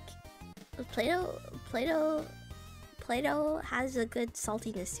 But like Play-Doh has a good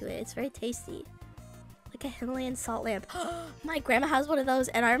saltiness to it. It's very tasty. Like a Himalayan salt lamp. My grandma has one of those,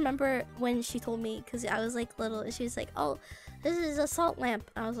 and I remember when she told me, because I was like little, and she was like, oh, this is a salt lamp.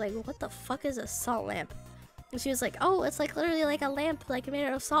 And I was like, what the fuck is a salt lamp? And she was like, oh, it's like literally like a lamp like made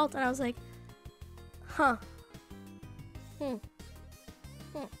out of salt. And I was like, huh.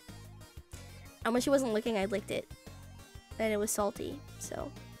 And when she wasn't looking, I licked it. And it was salty,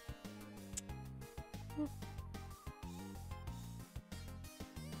 so.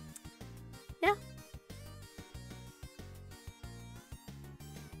 Yeah.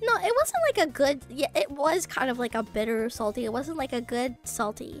 No, it wasn't like a good, yeah, it was kind of like a bitter salty. It wasn't like a good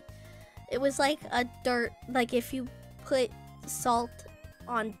salty. It was like a dirt, like if you put salt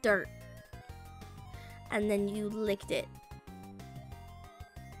on dirt and then you licked it.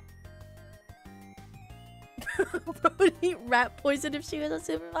 Would eat rat poison if she was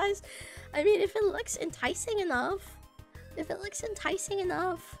unsupervised? I mean, if it looks enticing enough. If it looks enticing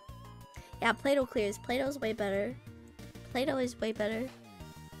enough. Yeah, Play-Doh clears. Play-Doh's way better. Play-Doh is way better.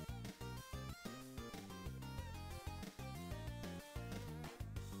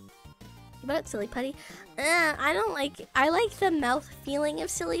 What about Silly Putty? I don't like... I like the mouth feeling of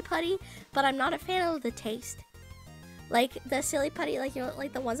Silly Putty, but I'm not a fan of the taste. Like, the Silly Putty, like, you know,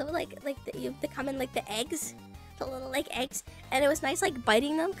 like the ones that were they come in, like, the eggs. The little, like, eggs. And it was nice, like,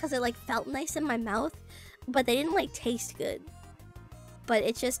 biting them, because it, like, felt nice in my mouth. But they didn't, like, taste good. But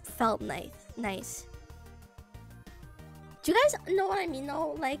it just felt nice. Do you guys know what I mean,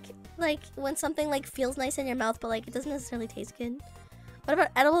 though? Like, when something, like, feels nice in your mouth, but, like, it doesn't necessarily taste good. What about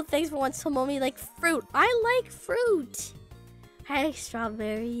edible things for once Tomomi like fruit? I like fruit. I like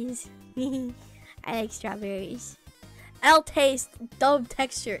strawberries. I like strawberries. L taste, dumb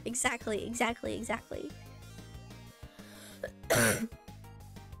texture. Exactly.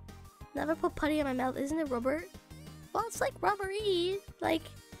 Never put putty in my mouth. Isn't it rubber? Well, it's like rubbery. Like,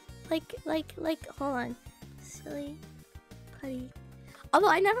 hold on. Silly putty. Although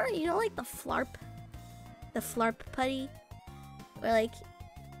I never, you know, like the flarp putty. Or like,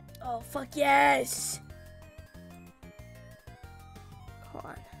 oh fuck yes! Hold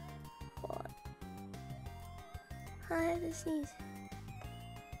on. I have to sneeze.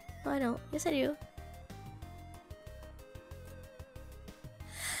 No, I don't. Yes, I do.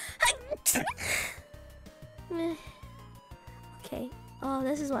 Okay. Oh,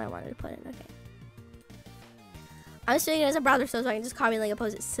 this is what I wanted to put in. Okay. I'm just doing it as a browser so I can just copy like a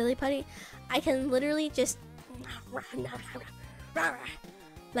post it. Silly putty. I can literally just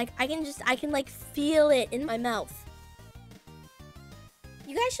like I can like feel it in my mouth.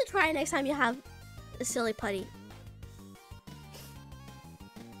 You guys should try it next time you have a silly putty.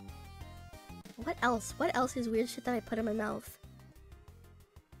 What else? What else is weird shit that I put in my mouth?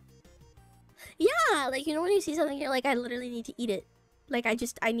 Yeah, like you know when you see something you're like I literally need to eat it. Like I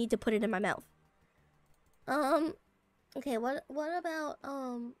need to put it in my mouth. Okay, what about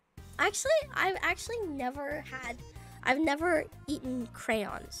actually I've never eaten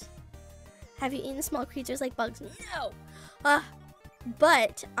crayons. Have you eaten small creatures like bugs? No.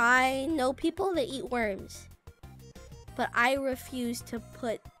 But I know people that eat worms. But I refuse to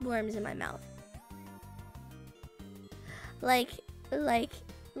put worms in my mouth. Like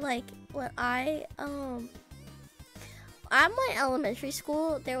when I at my elementary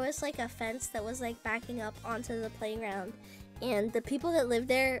school, there was like a fence that was like backing up onto the playground. And the people that lived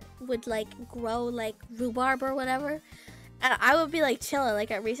there would like grow like rhubarb or whatever. And I would be like chilling, like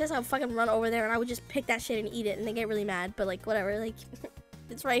at recess, I would fucking run over there and I would just pick that shit and eat it and they get really mad. But like whatever, like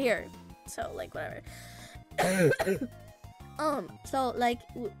it's right here. So like whatever. So like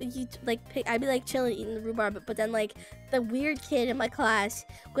you like pick, I'd be like chilling eating the rhubarb, but then like the weird kid in my class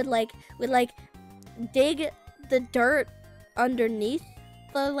would dig the dirt underneath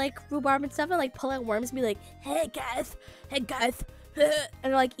the like rhubarb and stuff and like pull out worms and be like, hey guys,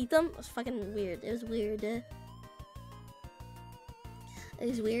 and like eat them. It was fucking weird. It was weird. It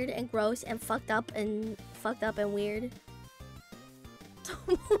was weird and gross and fucked up and weird.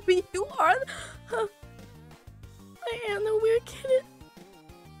 You are I am the weird kid.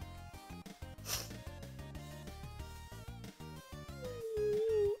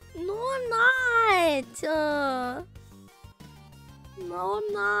 No,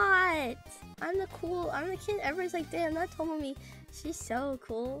 I'm not. I'm the kid. Everyone's like, damn, that Tomomi. She's so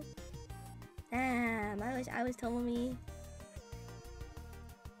cool. Damn, I wish I was Tomomi.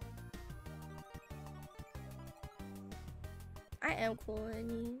 I am cooler than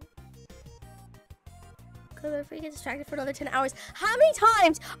you. Could have freaking distracted for another 10 hours. How many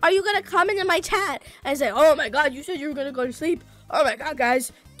times are you gonna comment in my chat and say, oh my god, you said you were gonna go to sleep? Oh my god,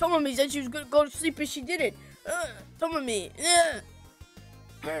 guys. Tomomi said she was gonna go to sleep and she didn't. Tomomi.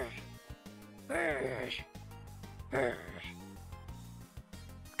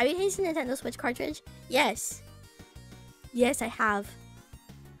 Have you used the Nintendo Switch cartridge? Yes. Yes, I have.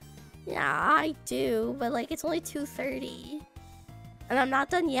 Yeah, I do. But like, it's only 2:30. And I'm not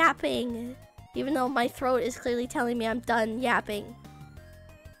done yapping. Even though my throat is clearly telling me I'm done yapping.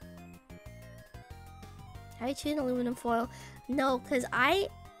 Have you chewed aluminum foil? No, because I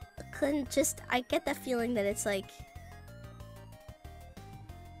couldn't just... I get the feeling that it's like...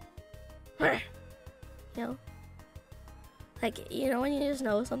 You know? Like, you know when you just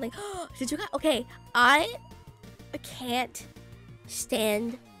know something? Did you guys... Okay, I can't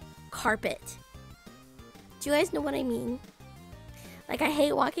stand carpet. Do you guys know what I mean? Like, I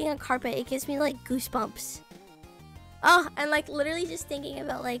hate walking on carpet. It gives me, like, goosebumps. Oh, and, like, literally just thinking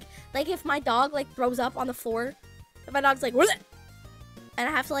about, like if my dog, like, throws up on the floor. If my dog's like, what? And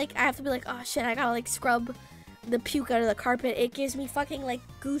I have to be like, oh, shit, I gotta, like, scrub the puke out of the carpet. It gives me fucking, like,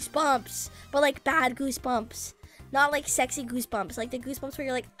 goosebumps. But, like, bad goosebumps. Not, like, sexy goosebumps. Like, the goosebumps where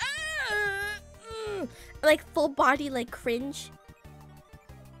you're like, like, full body, like, cringe.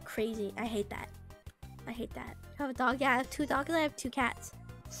 Crazy. I hate that. I hate that. I have a dog. Yeah, I have 2 dogs. I have 2 cats.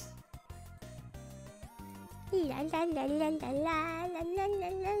 La la la la la la la la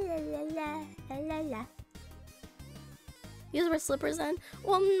la la la la. You guys wear slippers then?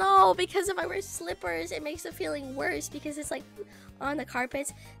 Well, no, because if I wear slippers, it makes the feeling worse because it's like on the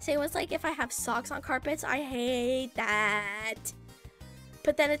carpets. Same with like if I have socks on carpets, I hate that.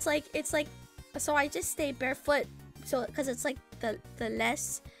 But then it's like so I just stay barefoot. So because it's like the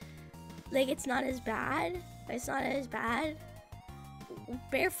less, like it's not as bad. It's not as bad.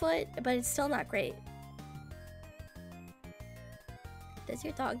 Barefoot, but it's still not great. Does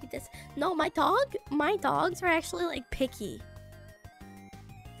your dog eat this? No, my dogs are actually like picky.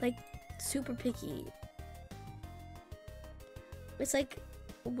 Like super picky. It's like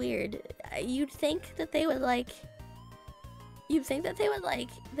weird. You'd think that they would like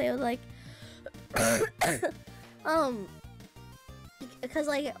because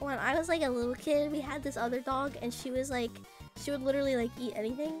like when I was like a little kid, we had this other dog and she was like, she would literally like eat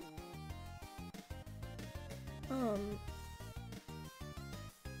anything.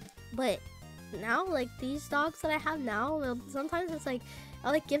 But now, like these dogs that I have now, sometimes it's like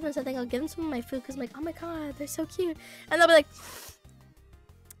I'll like give them something. I'll give them some of my food because I'm like, oh my god, they're so cute, and they'll be like,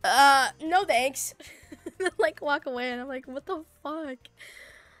 no thanks. They'll like walk away, and I'm like, what the fuck?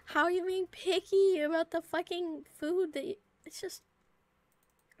 How are you being picky about the fucking food that it's just,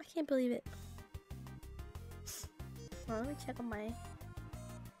 I can't believe it. Well, let me check on my.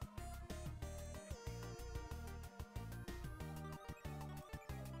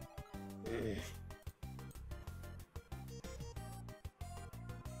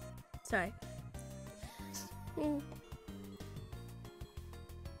 Sorry.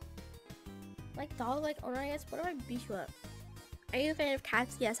 Like dog, like owner, I guess. What do I beat you up? Are you a fan of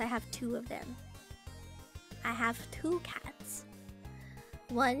cats? Yes, I have 2 of them. I have 2 cats.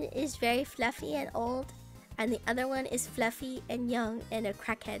 One is very fluffy and old, and the other one is fluffy and young and a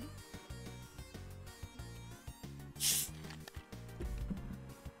crackhead.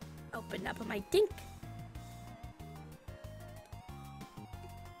 Open up my dink.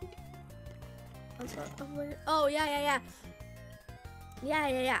 Oh yeah.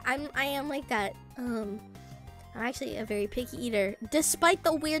 I am like that. I'm actually a very picky eater, despite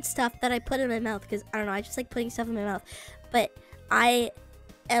the weird stuff that I put in my mouth. Because I don't know, I just like putting stuff in my mouth. But I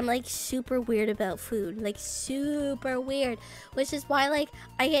am like super weird about food, like super weird, which is why like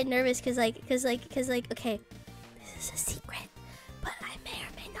I get nervous because like okay, this is a secret, but I may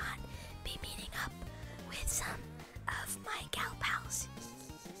or may not be meeting up with some of my gal pals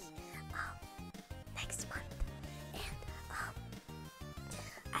next month, and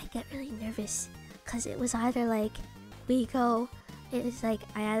I get really nervous because it was either like it's like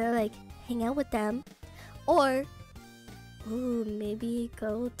I either like hang out with them or maybe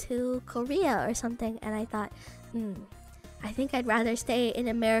go to Korea or something. And I thought, I think I'd rather stay in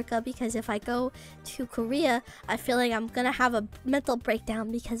America because if I go to Korea, I feel like I'm gonna have a mental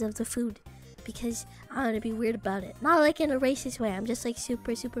breakdown because of the food.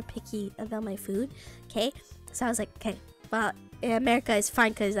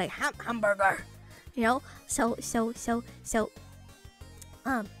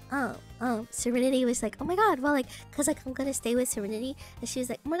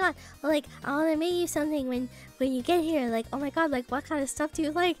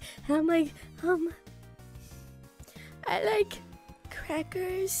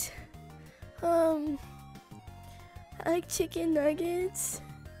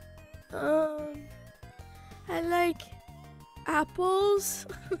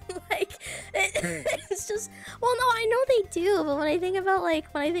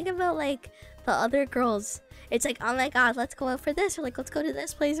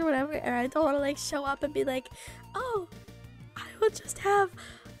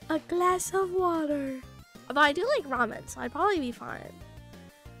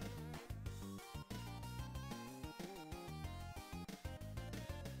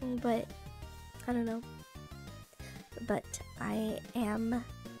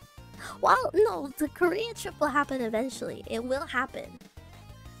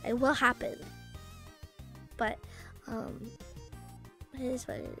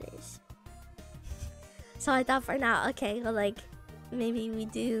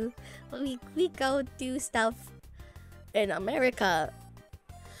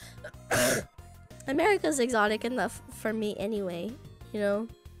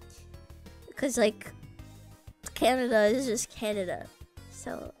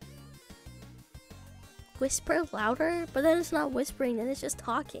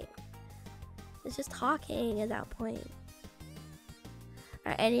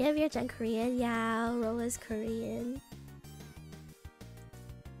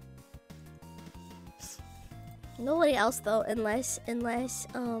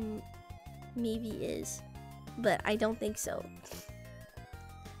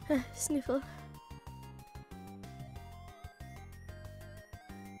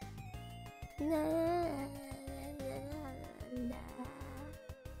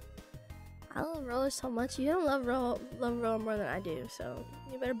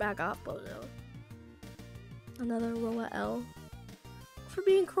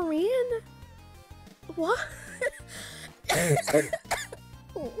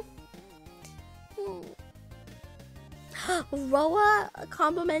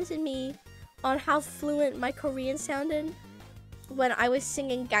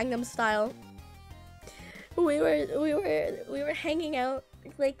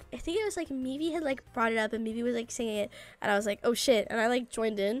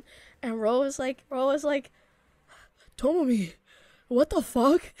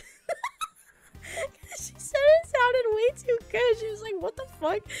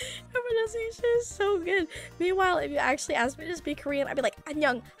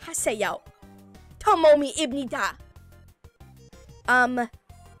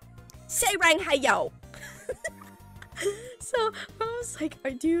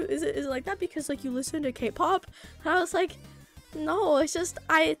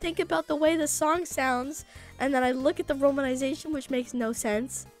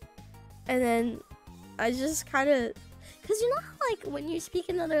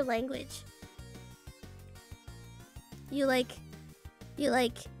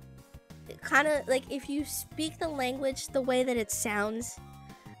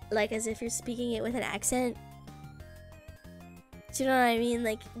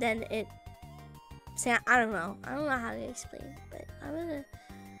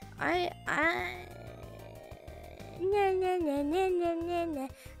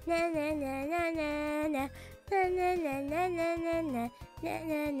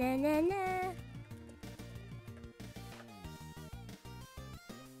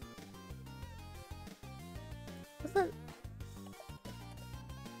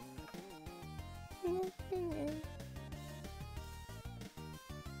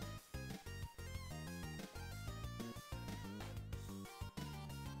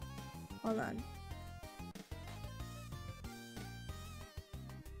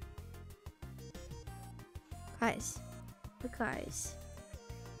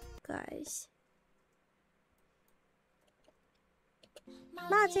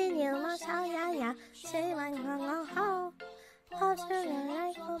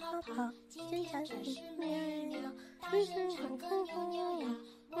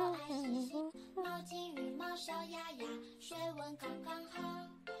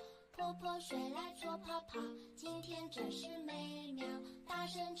 泼泼水来搓泡泡，今天真是美妙。大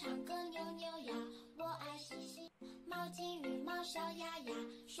声唱歌扭扭腰，我爱洗洗。毛巾羽毛烧呀呀，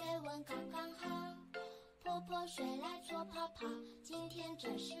水温刚刚好。泼泼水来搓泡泡，今天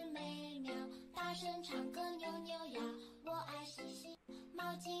真是美妙。大声唱歌扭扭腰，我爱洗洗。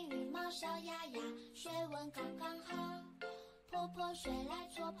毛巾羽毛烧呀呀，水温刚刚好。泼泼水来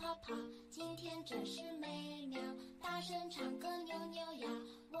搓泡泡，今天真是美妙。大声唱歌扭扭腰，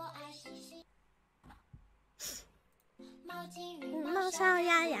我爱洗洗。毛巾羽毛烧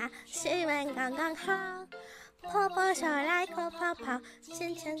呀呀，水温刚刚好。泼泼水来搓泡泡，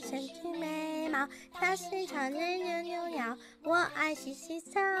今天真是美妙。大声唱歌扭扭腰，我爱洗洗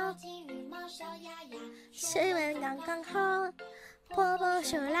澡。毛巾羽毛烧呀呀，水温刚刚好。泼泼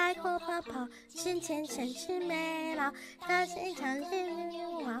水来搓泡泡，今天真是美妙。大声唱歌扭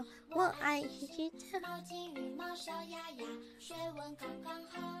扭腰，我爱洗洗澡。毛巾羽毛烧呀呀，水温刚刚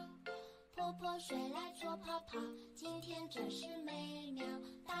好。泼泼水来搓泡泡，今天真是美妙。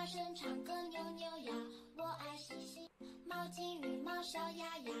大声唱歌扭扭腰，我爱洗洗。毛巾羽毛烧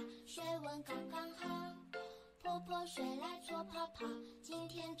呀呀，水温刚刚好。泼泼水来搓泡泡，今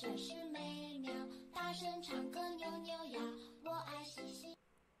天真是美妙。大声唱歌扭扭腰，我爱洗洗。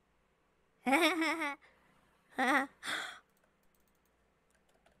哈哈哈哈哈哈。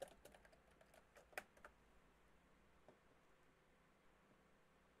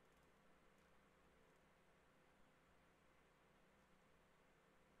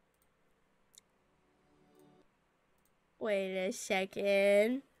Wait a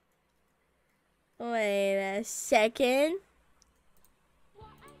second. Wait a second.